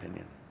 in my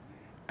opinion.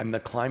 And the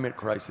climate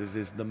crisis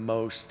is the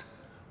most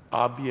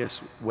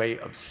obvious way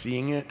of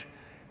seeing it,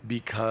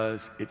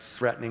 because it's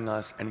threatening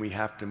us and we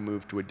have to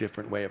move to a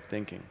different way of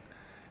thinking.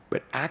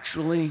 But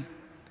actually,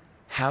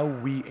 how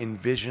we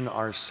envision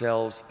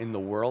ourselves in the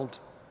world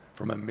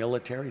from a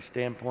military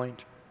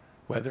standpoint,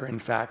 whether in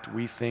fact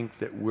we think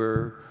that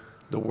we're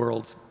the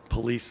world's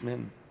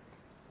policemen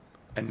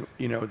and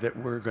that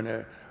we're going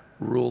to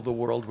rule the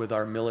world with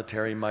our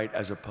military might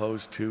as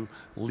opposed to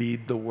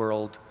lead the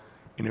world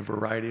in a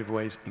variety of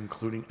ways,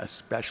 including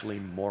especially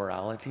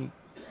morality,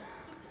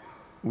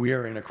 we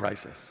are in a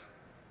crisis.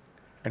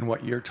 And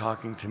what you're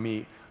talking to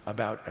me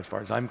about, as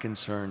far as I'm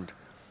concerned,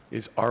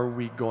 is, are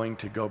we going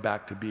to go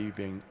back to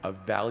being a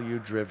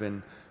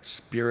value-driven,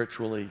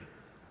 spiritually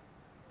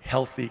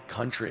healthy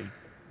country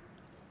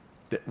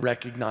that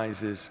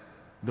recognizes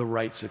the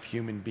rights of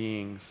human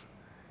beings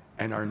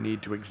and our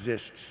need to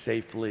exist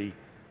safely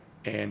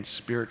and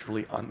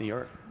spiritually on the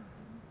earth?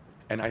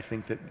 And I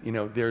think that,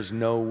 there's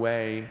no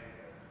way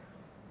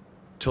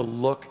to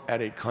look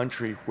at a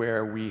country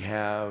where we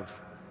have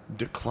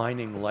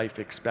declining life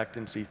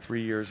expectancy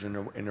 3 years in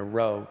a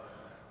row,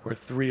 where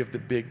 3 of the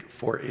big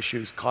 4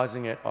 issues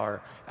causing it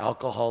are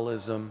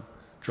alcoholism,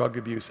 drug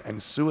abuse,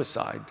 and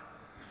suicide,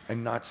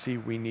 and not see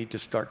we need to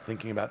start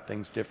thinking about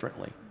things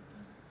differently.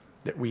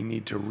 That we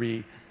need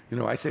to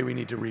I say we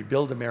need to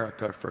rebuild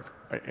America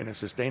in a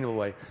sustainable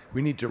way.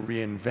 We need to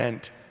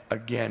reinvent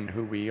again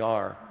who we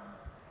are,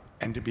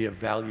 and to be a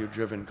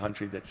value-driven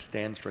country that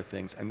stands for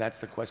things. And that's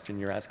the question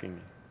you're asking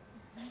me.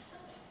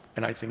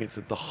 And I think it's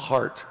at the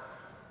heart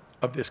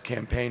of this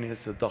campaign, and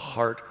it's at the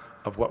heart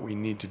of what we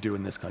need to do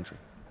in this country.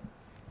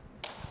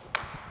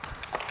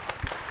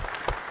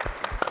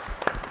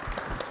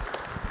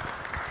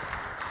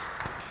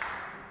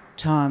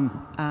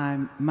 Tom,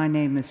 my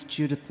name is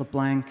Judith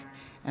LeBlanc,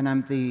 and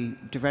I'm the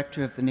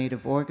director of the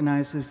Native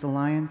Organizers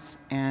Alliance,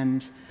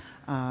 and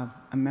a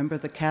member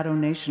of the Caddo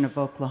Nation of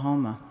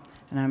Oklahoma.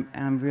 And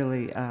I'm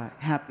really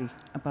happy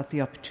about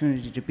the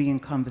opportunity to be in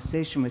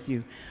conversation with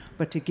you.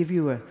 But to give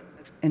you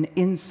an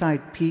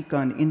inside peek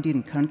on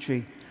Indian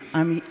country,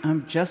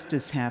 I'm just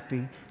as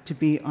happy to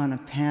be on a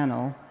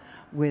panel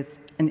with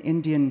an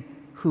Indian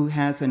who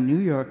has a New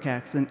York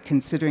accent,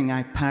 considering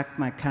I packed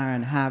my car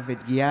in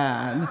Harvard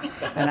Yard,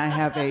 and I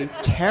have a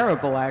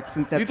terrible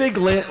accent. You think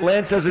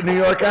Lance has a New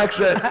York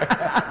accent?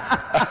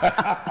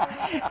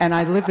 And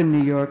I live in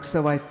New York,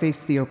 so I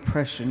face the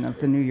oppression of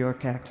the New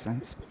York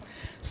accents.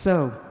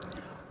 So,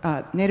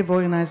 Native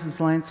Organizers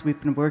Alliance,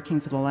 we've been working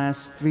for the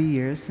last 3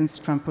 years since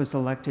Trump was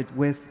elected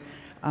with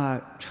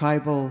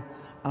tribal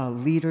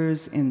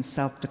leaders in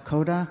South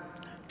Dakota,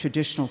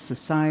 traditional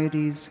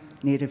societies,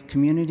 Native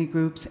community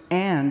groups,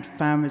 and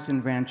farmers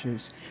and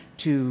ranchers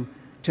to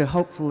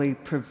hopefully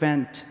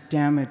prevent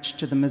damage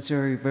to the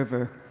Missouri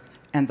River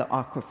and the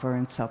aquifer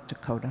in South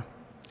Dakota.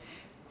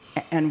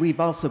 And we've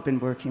also been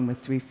working with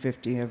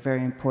 350, a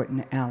very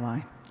important ally.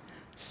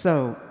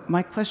 So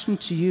my question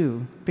to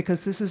you,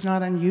 because this is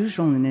not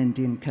unusual in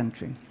Indian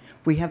country,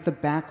 we have the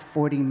Back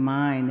 40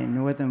 mine in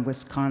northern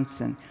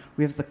Wisconsin.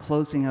 We have the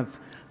closing of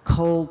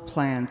coal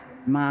plant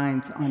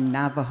mines on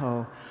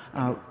Navajo.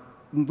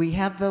 We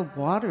have the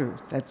water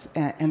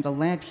and the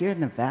land here in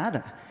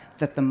Nevada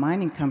that the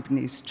mining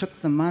companies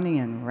took the money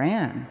and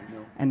ran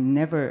and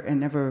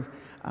never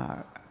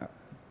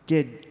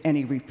did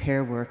any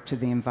repair work to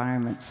the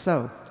environment.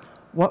 So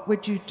what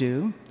would you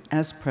do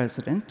as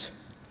president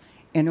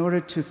in order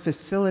to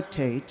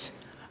facilitate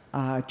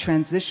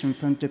transition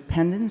from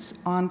dependence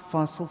on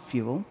fossil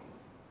fuel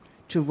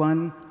to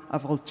one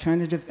of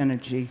alternative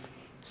energy?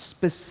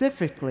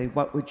 Specifically,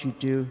 what would you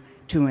do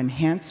to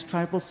enhance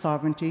tribal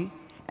sovereignty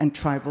and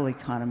tribal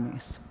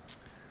economies?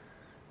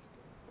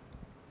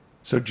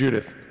 So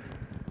Judith,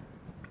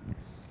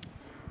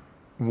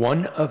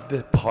 one of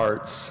the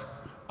parts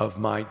of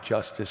my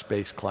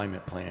justice-based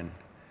climate plan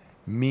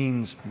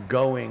means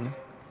going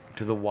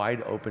to the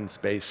wide open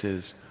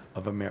spaces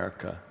of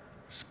America,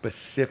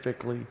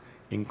 specifically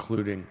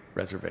including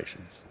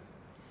reservations.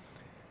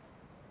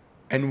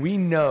 And we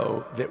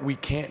know that we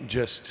can't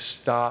just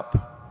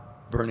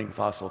stop burning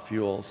fossil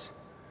fuels.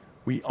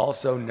 We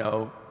also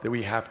know that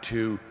we have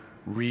to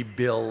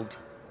rebuild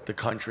the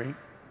country,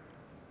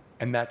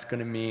 and that's going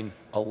to mean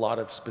a lot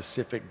of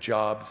specific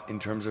jobs in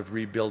terms of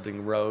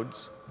rebuilding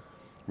roads,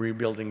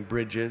 rebuilding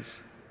bridges,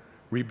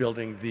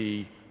 rebuilding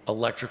the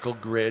electrical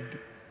grid,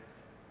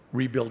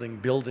 rebuilding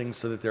buildings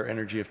so that they're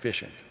energy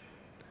efficient.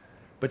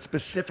 But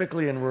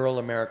specifically in rural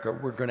America,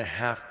 we're going to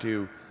have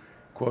to,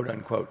 quote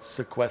unquote,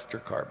 sequester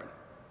carbon.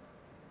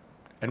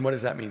 And what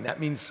does that mean? That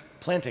means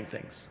planting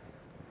things.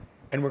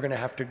 And we're going to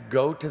have to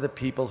go to the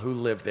people who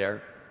live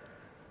there,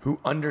 who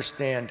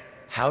understand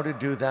how to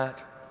do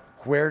that,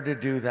 where to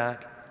do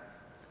that,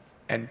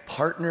 and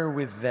partner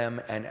with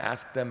them and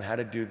ask them how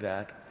to do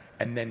that,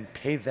 and then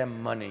pay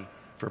them money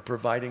for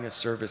providing a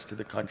service to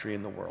the country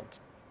and the world.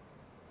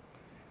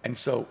 And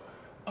so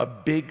a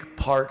big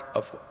part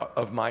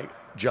of my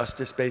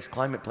justice-based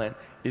climate plan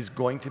is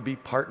going to be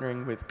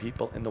partnering with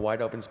people in the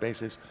wide open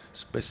spaces,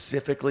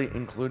 specifically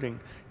including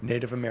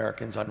Native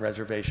Americans on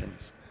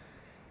reservations,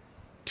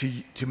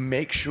 to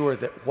make sure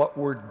that what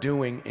we're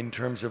doing in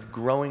terms of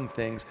growing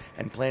things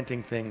and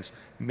planting things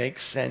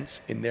makes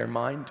sense in their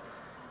mind,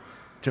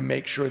 to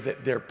make sure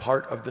that they're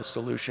part of the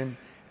solution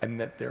and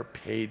that they're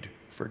paid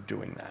for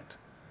doing that.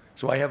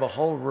 So I have a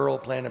whole rural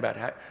plan about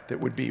that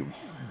would be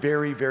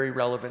very, very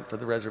relevant for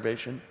the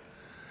reservation.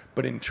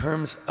 But in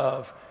terms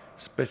of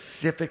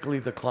specifically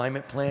the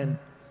climate plan,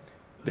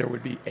 there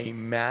would be a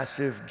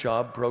massive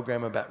job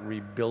program about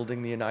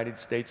rebuilding the United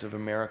States of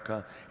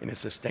America in a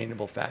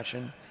sustainable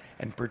fashion,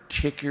 and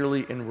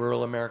particularly in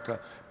rural America,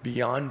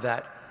 beyond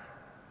that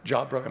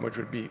job program, which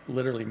would be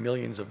literally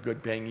millions of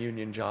good-paying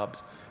union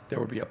jobs, there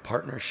would be a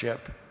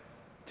partnership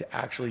to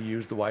actually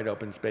use the wide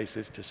open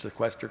spaces to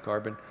sequester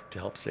carbon to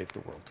help save the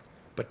world,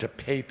 but to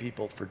pay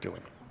people for doing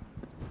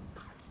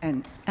it.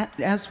 And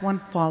as one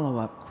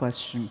follow-up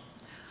question,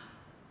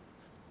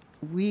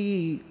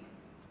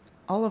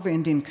 all over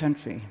Indian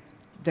country,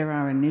 there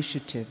are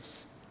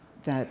initiatives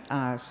that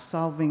are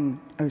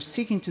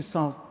seeking to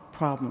solve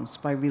problems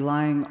by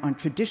relying on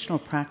traditional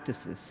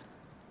practices.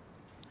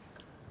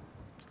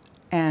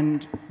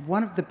 And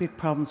one of the big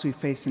problems we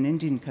face in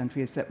Indian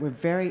country is that we're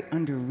very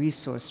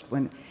under-resourced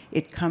when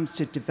it comes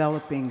to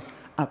developing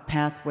a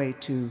pathway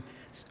to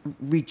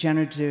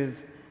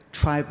regenerative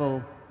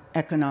tribal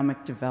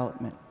economic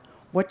development.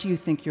 What do you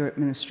think your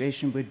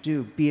administration would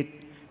do, be it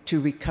to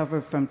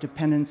recover from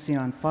dependency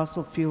on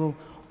fossil fuel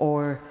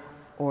or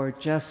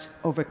just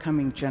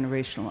overcoming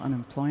generational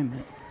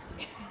unemployment?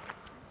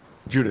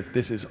 Judith,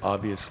 this is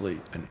obviously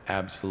an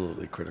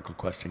absolutely critical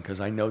question, because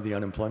I know the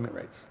unemployment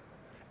rates,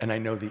 and I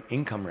know the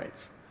income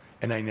rates,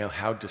 and I know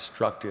how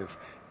destructive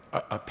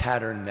a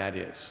pattern that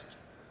is.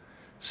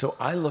 So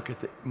I look at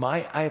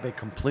I have a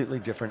completely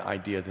different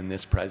idea than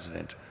this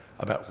president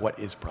about what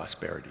is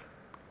prosperity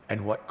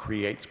and what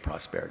creates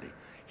prosperity.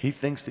 He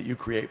thinks that you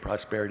create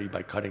prosperity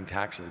by cutting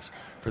taxes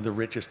for the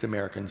richest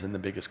Americans and the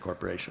biggest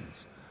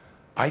corporations.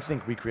 I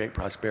think we create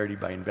prosperity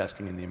by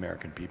investing in the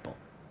American people.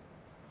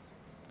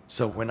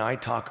 So when I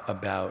talk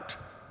about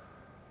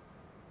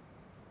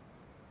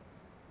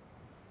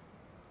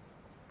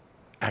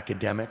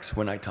academics,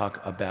 when I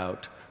talk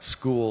about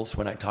schools,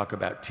 when I talk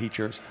about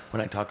teachers,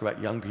 when I talk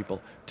about young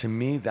people, to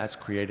me, that's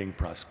creating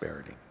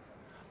prosperity.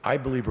 I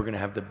believe we're going to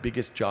have the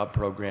biggest job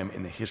program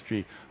in the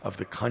history of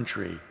the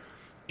country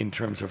in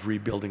terms of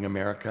rebuilding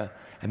America,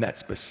 and that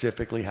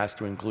specifically has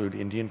to include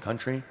Indian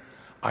country.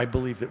 I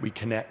believe that we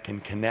can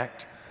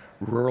connect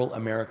rural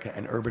America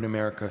and urban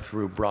America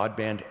through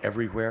broadband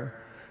everywhere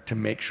to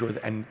make sure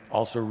that, and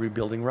also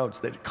rebuilding roads,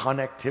 that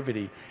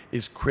connectivity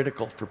is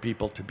critical for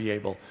people to be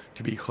able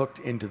to be hooked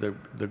into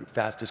the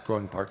fastest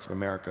growing parts of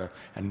America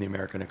and the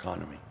American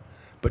economy.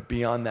 But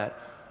beyond that,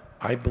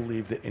 I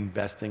believe that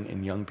investing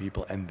in young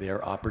people and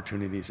their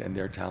opportunities and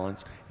their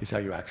talents is how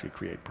you actually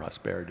create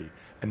prosperity.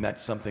 And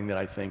that's something that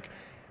I think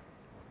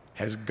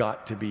has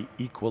got to be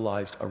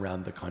equalized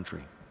around the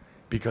country,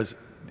 because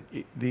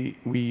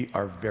we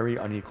are very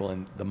unequal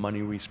in the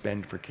money we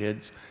spend for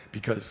kids,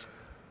 because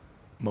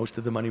most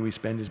of the money we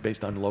spend is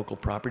based on local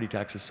property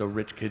taxes, so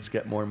rich kids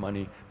get more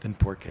money than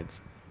poor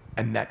kids.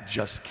 And that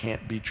just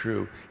can't be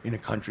true in a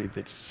country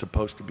that's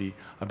supposed to be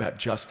about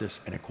justice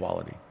and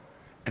equality.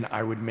 And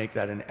I would make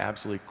that an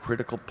absolutely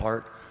critical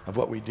part of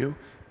what we do.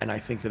 And I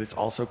think that it's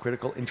also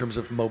critical in terms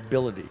of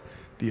mobility,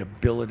 the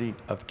ability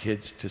of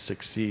kids to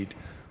succeed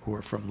who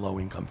are from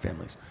low-income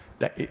families.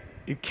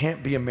 it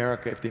can't be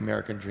America if the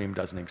American dream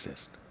doesn't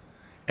exist.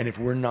 And if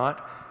we're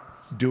not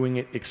doing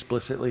it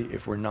explicitly,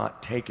 if we're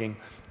not taking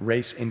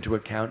race into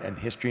account and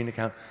history into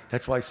account,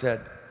 that's why I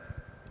said,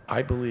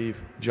 I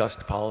believe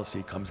just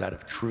policy comes out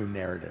of true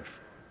narrative.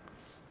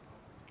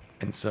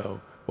 And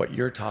so what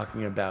you're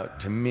talking about,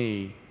 to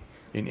me,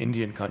 in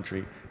Indian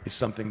country, is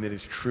something that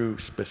is true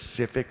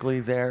specifically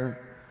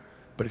there,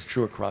 but it's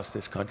true across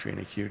this country in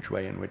a huge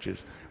way, and which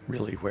is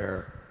really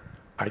where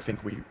I think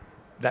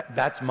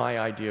that's my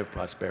idea of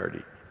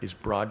prosperity, is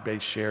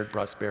broad-based shared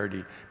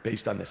prosperity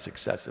based on the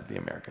success of the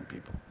American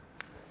people.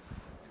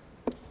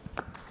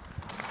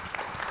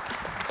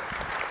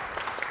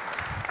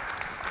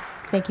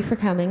 Thank you for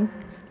coming.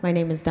 My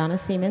name is Donna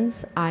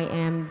Siemens. I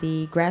am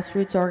the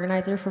grassroots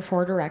organizer for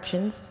Four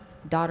Directions,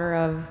 daughter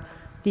of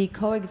the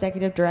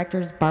co-executive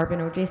directors Barb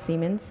and O.J.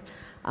 Siemens.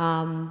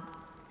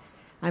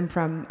 I'm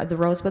from the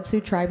Rosebud Sioux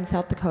tribe in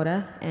South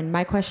Dakota, and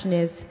my question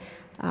is,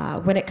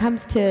 when it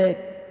comes to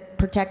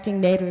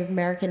protecting Native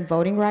American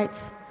voting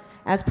rights,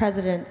 as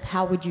presidents,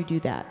 how would you do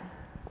that?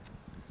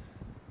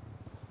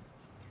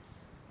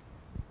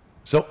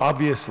 So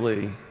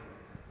obviously,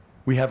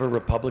 we have a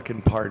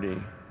Republican Party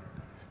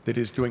that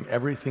is doing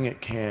everything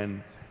it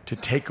can to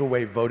take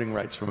away voting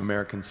rights from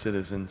American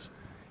citizens,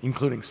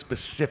 including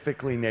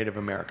specifically Native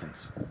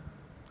Americans.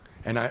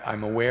 And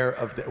I'm aware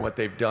of what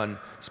they've done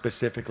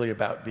specifically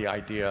about the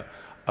idea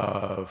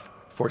of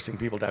forcing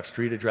people to have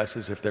street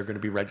addresses if they're going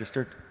to be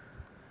registered,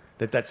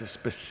 that's a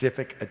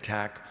specific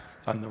attack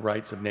on the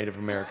rights of Native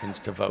Americans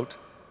to vote.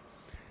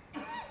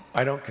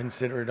 I don't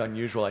consider it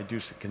unusual, I do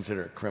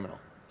consider it criminal.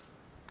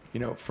 You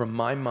know, from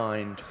my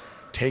mind,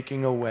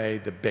 taking away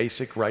the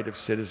basic right of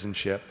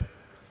citizenship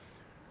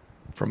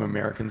from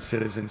American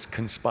citizens,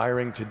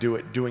 conspiring to do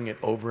it, doing it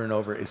over and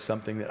over, is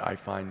something that I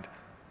find,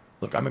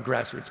 look, I'm a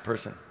grassroots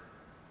person.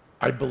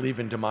 I believe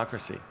in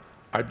democracy.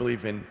 I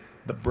believe in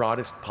the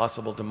broadest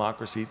possible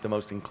democracy, the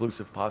most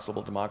inclusive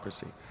possible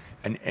democracy.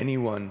 And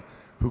anyone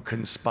who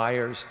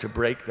conspires to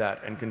break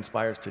that and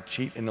conspires to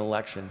cheat an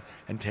election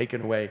and take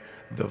away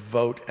the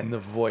vote and the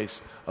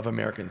voice of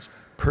Americans,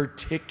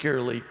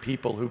 particularly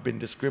people who've been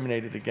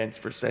discriminated against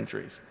for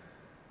centuries,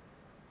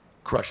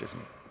 crushes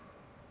me.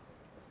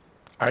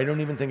 I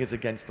don't even think it's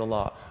against the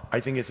law.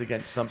 I think it's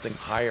against something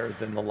higher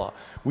than the law.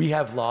 We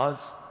have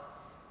laws,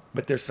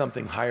 but there's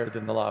something higher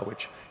than the law,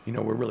 which, you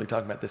know, we're really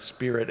talking about the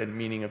spirit and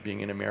meaning of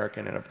being an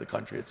American and of the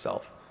country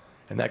itself.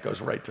 And that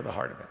goes right to the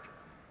heart of it.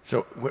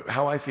 So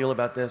how I feel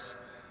about this,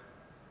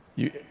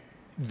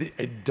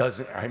 it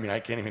doesn't, I mean, I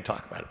can't even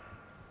talk about it.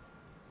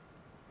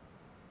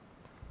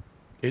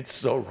 It's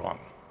so wrong.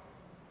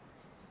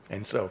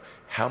 And so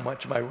how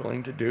much am I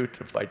willing to do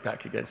to fight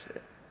back against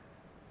it?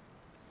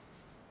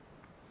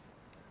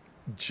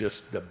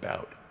 Just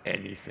about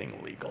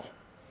anything legal.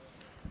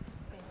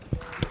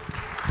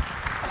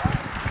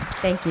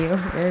 Thank you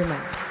very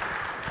much.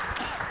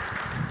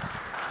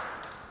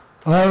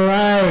 All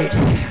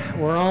right,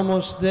 we're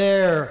almost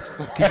there.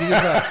 Could you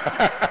give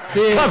a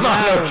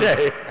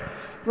big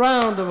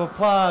round of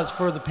applause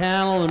for the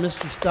panel and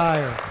Mr.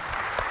 Steyer?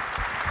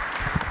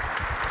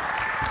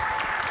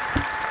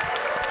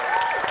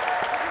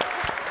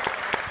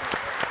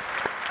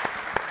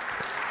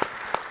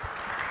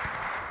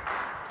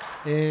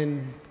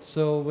 And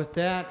so with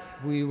that,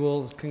 we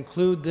will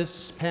conclude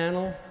this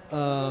panel.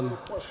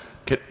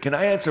 Can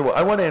I answer?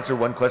 I want to answer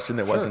one question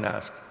that wasn't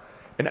asked.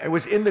 And I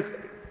was in the,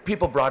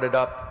 people brought it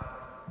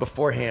up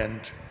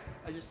beforehand.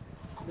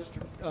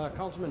 Mr.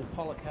 Councilman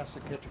Pollock has to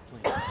catch a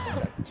plane.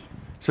 Okay.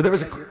 So there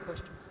was a, your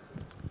question?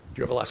 Do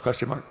you have a last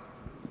question, Mark?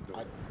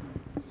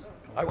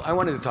 I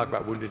wanted to talk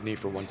about Wounded Knee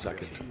for 1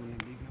 second.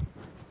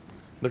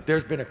 Look,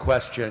 there's been a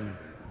question.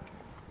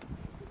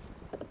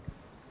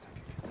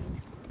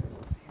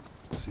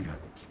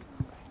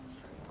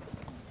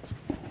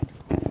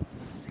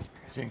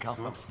 See you in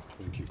Councilman.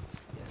 Thank you.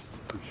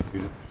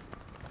 Appreciate it.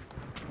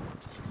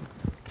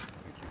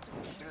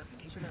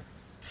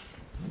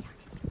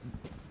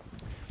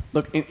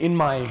 Look,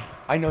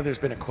 I know there's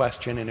been a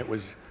question, and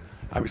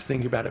I was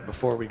thinking about it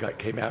before we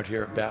came out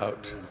here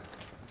about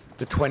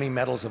the 20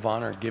 medals of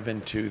honor given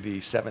to the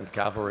 7th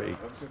Cavalry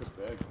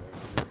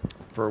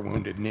for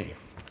Wounded Knee.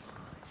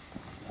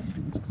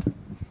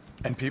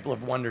 And people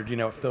have wondered, you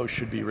know, if those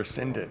should be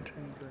rescinded.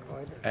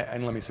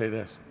 And let me say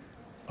this,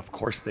 of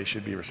course they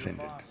should be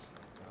rescinded.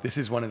 This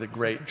is one of the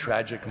great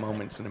tragic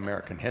moments in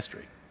American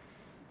history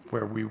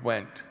where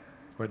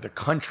the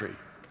country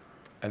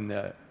and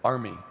the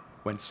army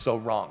went so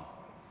wrong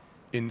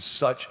in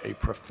such a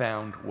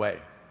profound way.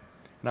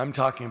 And I'm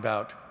talking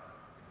about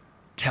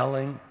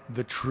telling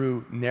the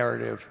true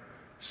narrative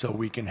so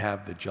we can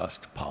have the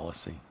just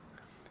policy.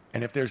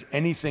 And if there's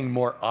anything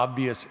more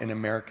obvious in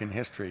American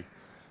history,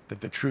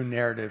 that the true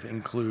narrative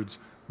includes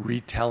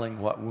retelling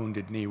what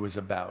Wounded Knee was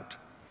about.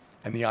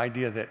 And the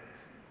idea that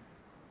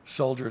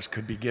soldiers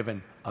could be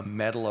given a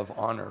Medal of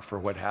Honor for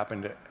what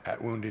happened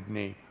at Wounded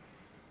Knee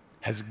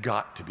has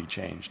got to be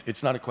changed.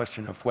 It's not a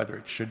question of whether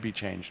it should be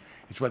changed,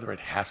 it's whether it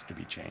has to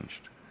be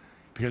changed.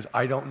 Because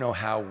I don't know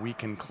how we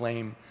can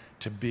claim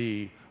to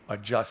be a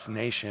just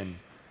nation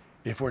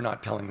if we're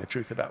not telling the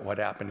truth about what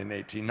happened in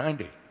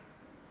 1890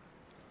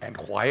 and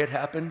why it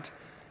happened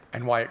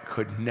and why it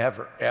could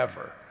never,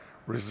 ever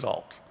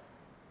result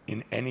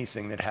in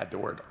anything that had the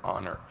word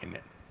honor in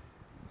it.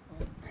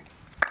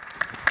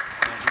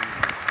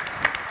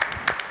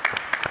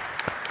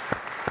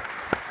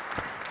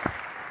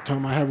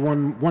 Tom, I have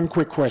one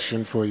quick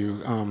question for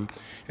you, and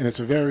it's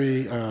a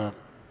very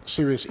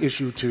serious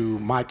issue to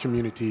my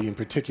community in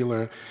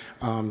particular.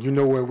 You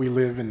know where we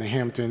live in the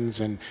Hamptons,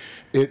 and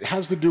it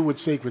has to do with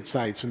sacred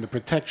sites and the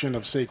protection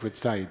of sacred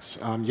sites.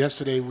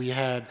 Yesterday we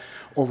had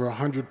over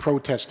 100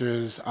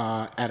 protesters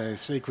at a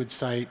sacred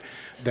site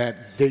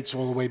that dates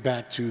all the way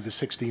back to the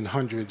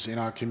 1600s in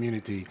our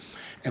community.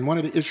 And one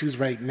of the issues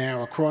right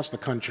now across the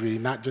country,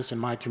 not just in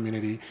my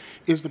community,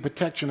 is the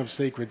protection of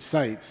sacred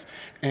sites.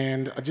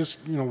 And I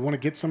just want to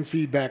get some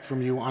feedback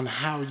from you on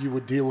how you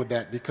would deal with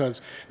that,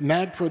 because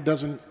NAGPRA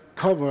doesn't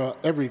cover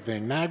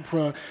everything.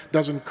 NAGPRA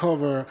doesn't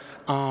cover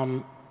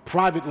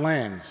private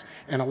lands,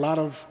 and a lot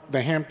of the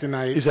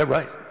Hamptonites... Is that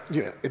right?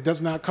 Yeah, it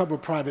does not cover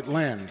private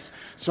lands.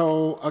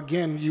 So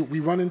again, we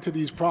run into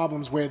these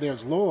problems where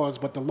there's laws,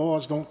 but the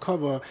laws don't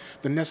cover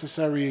the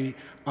necessary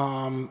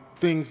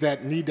things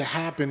that need to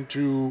happen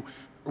to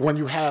when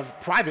you have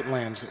private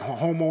lands. A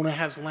homeowner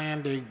has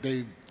land,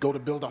 they go to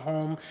build a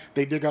home,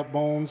 they dig up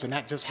bones, and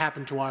that just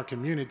happened to our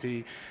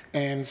community.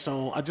 And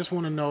so I just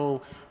want to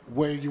know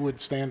where you would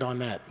stand on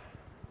that.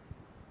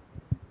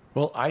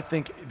 Well, I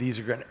think these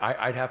are going to,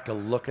 I'd have to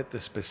look at the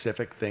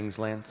specific things,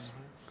 Lance.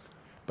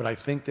 But I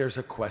think there's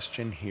a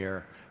question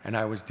here, and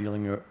I was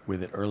dealing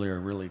with it earlier,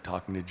 really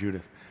talking to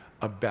Judith,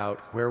 about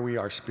where we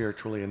are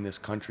spiritually in this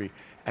country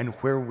and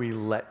where we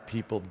let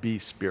people be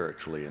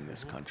spiritually in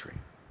this country.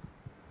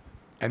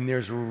 And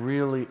there's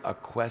really a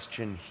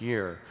question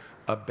here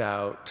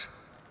about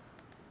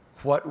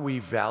what we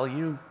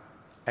value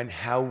and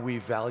how we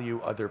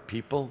value other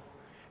people,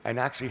 and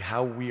actually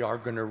how we are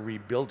going to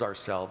rebuild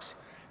ourselves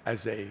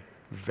as a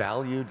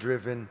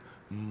value-driven,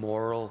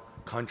 moral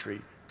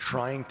country,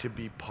 trying to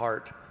be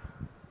part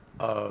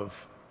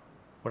of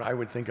what I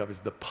would think of as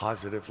the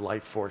positive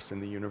life force in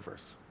the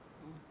universe.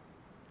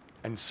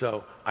 And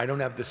so I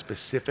don't have the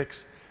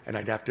specifics, and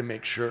I'd have to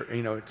make sure,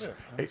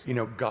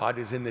 God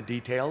is in the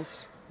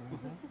details,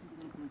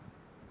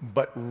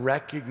 but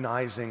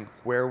recognizing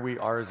where we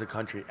are as a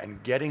country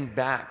and getting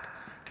back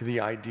to the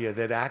idea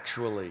that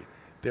actually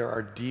there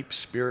are deep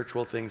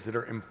spiritual things that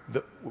are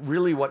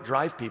really what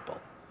drive people,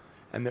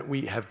 and that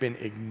we have been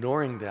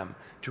ignoring them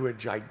to a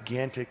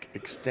gigantic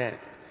extent,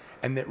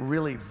 and that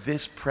really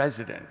this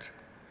president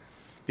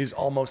is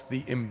almost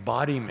the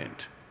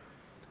embodiment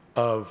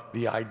of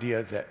the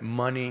idea that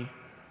money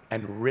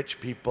and rich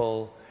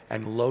people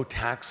and low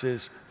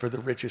taxes for the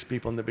richest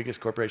people and the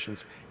biggest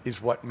corporations is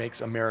what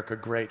makes America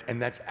great.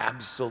 And that's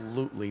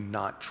absolutely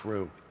not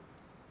true.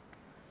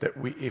 That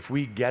if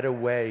we get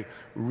away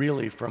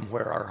really from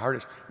where our heart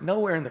is,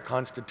 nowhere in the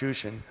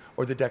Constitution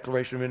or the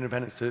Declaration of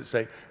Independence does it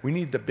say we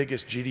need the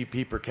biggest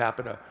GDP per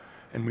capita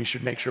and we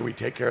should make sure we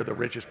take care of the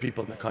richest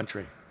people in the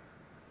country.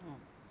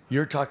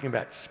 You're talking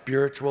about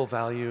spiritual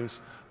values,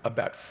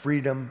 about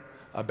freedom,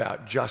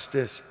 about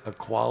justice,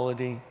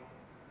 equality.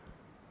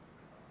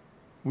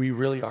 We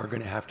really are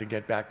going to have to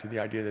get back to the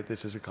idea that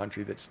this is a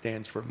country that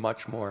stands for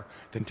much more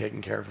than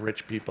taking care of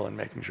rich people and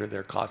making sure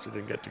they're costed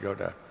and get to go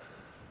to.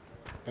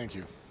 Thank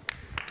you.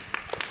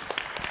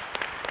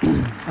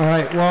 All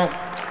right, well,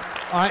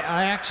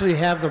 I actually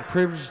have the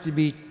privilege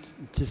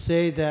to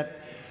say that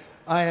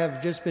I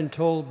have just been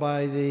told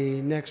by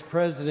the next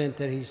president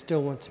that he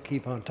still wants to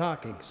keep on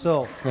talking.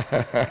 So,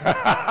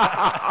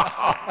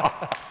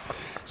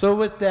 so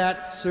with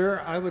that,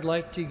 sir, I would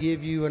like to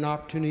give you an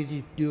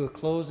opportunity to do a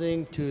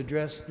closing to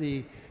address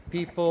the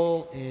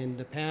people and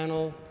the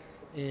panel,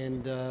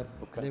 and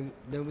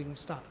then we can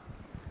stop.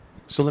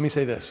 So let me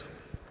say this.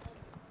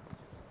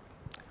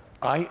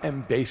 I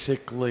am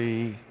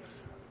basically,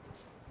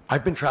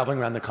 I've been traveling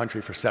around the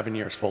country for 7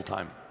 years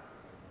full-time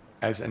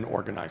as an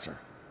organizer.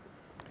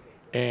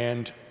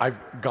 And I've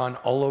gone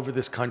all over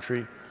this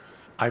country.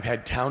 I've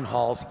had town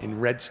halls in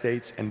red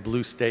states and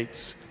blue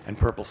states and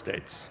purple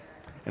states.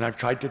 And I've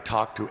tried to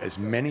talk to as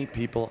many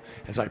people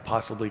as I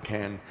possibly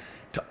can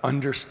to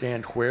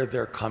understand where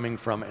they're coming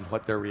from and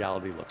what their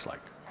reality looks like.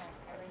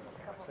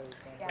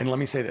 And let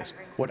me say this,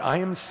 what I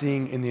am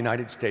seeing in the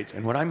United States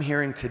and what I'm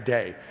hearing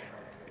today,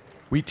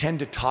 we tend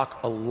to talk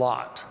a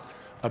lot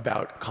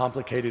about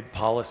complicated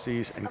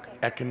policies and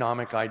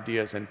economic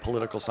ideas and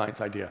political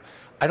science idea.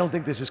 I don't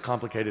think this is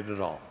complicated at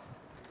all.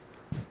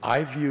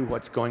 I view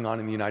what's going on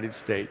in the United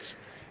States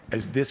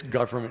as this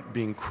government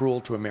being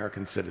cruel to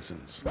American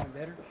citizens.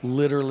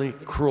 Literally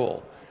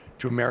cruel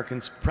to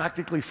Americans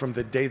practically from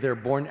the day they're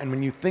born. And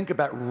when you think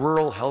about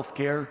rural health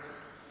care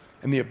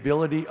and the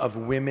ability of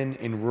women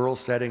in rural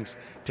settings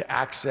to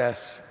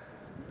access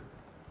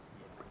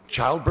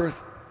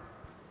childbirth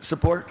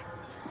support,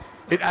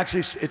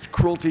 it's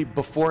cruelty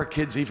before a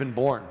kid's even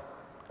born.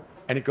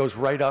 And it goes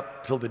right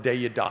up till the day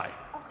you die.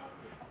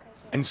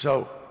 And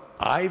so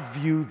I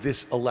view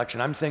this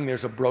election, I'm saying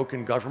there's a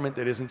broken government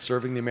that isn't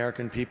serving the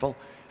American people,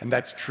 and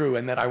that's true,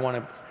 and that I want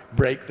to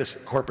break this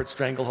corporate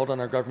stranglehold on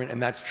our government,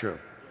 and that's true.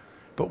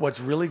 But what's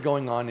really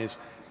going on is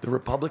the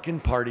Republican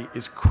Party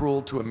is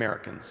cruel to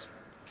Americans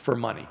for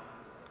money.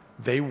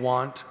 They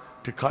want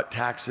to cut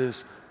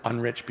taxes on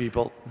rich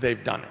people.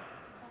 They've done it.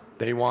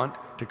 They want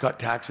to cut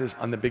taxes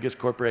on the biggest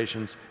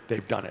corporations.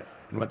 They've done it.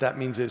 And what that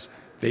means is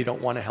they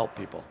don't want to help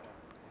people.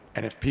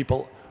 And if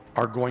people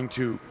are going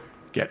to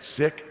get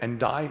sick and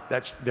die,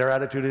 that's their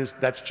attitude is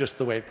that's just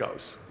the way it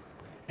goes.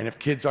 And if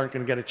kids aren't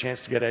going to get a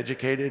chance to get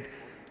educated,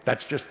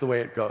 that's just the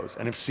way it goes.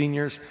 And if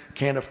seniors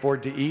can't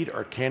afford to eat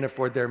or can't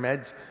afford their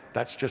meds,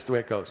 that's just the way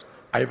it goes.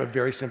 I have a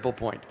very simple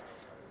point.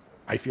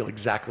 I feel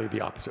exactly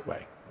the opposite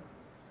way.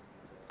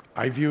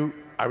 I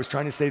was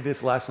trying to say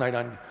this last night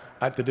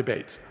at the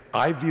debates.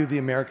 I view the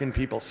American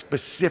people,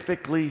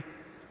 specifically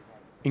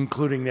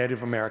including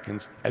Native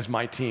Americans, as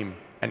my team,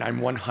 and I'm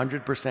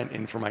 100%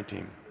 in for my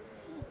team.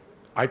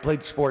 I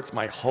played sports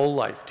my whole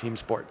life, team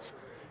sports,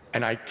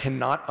 and I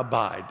cannot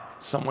abide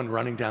someone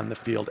running down the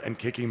field and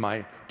kicking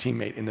my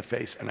teammate in the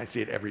face, and I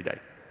see it every day.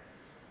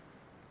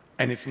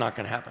 And it's not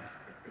going to happen.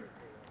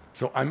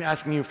 So I'm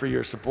asking you for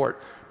your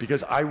support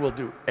because I will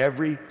do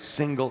every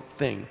single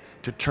thing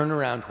to turn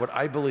around what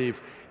I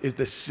believe is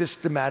the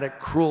systematic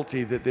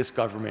cruelty that this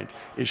government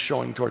is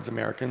showing towards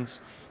Americans,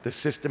 the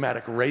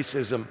systematic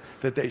racism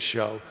that they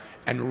show,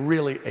 and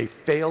really a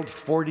failed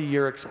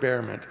 40-year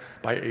experiment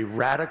by a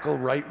radical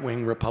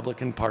right-wing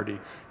Republican Party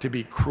to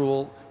be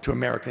cruel to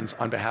Americans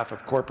on behalf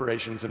of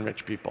corporations and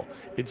rich people.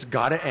 It's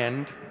got to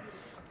end.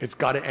 It's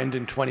got to end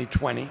in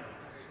 2020.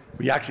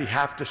 We actually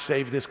have to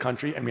save this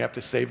country, and we have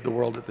to save the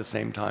world at the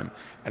same time.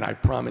 And I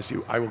promise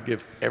you, I will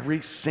give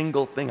every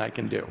single thing I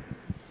can do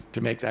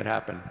to make that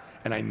happen,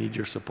 and I need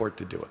your support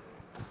to do it.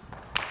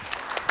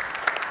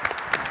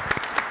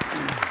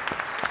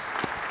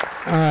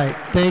 All right,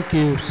 thank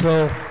you.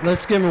 So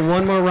let's give them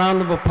one more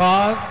round of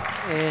applause,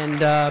 and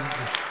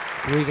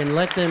we can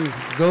let them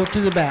go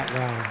to the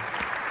background.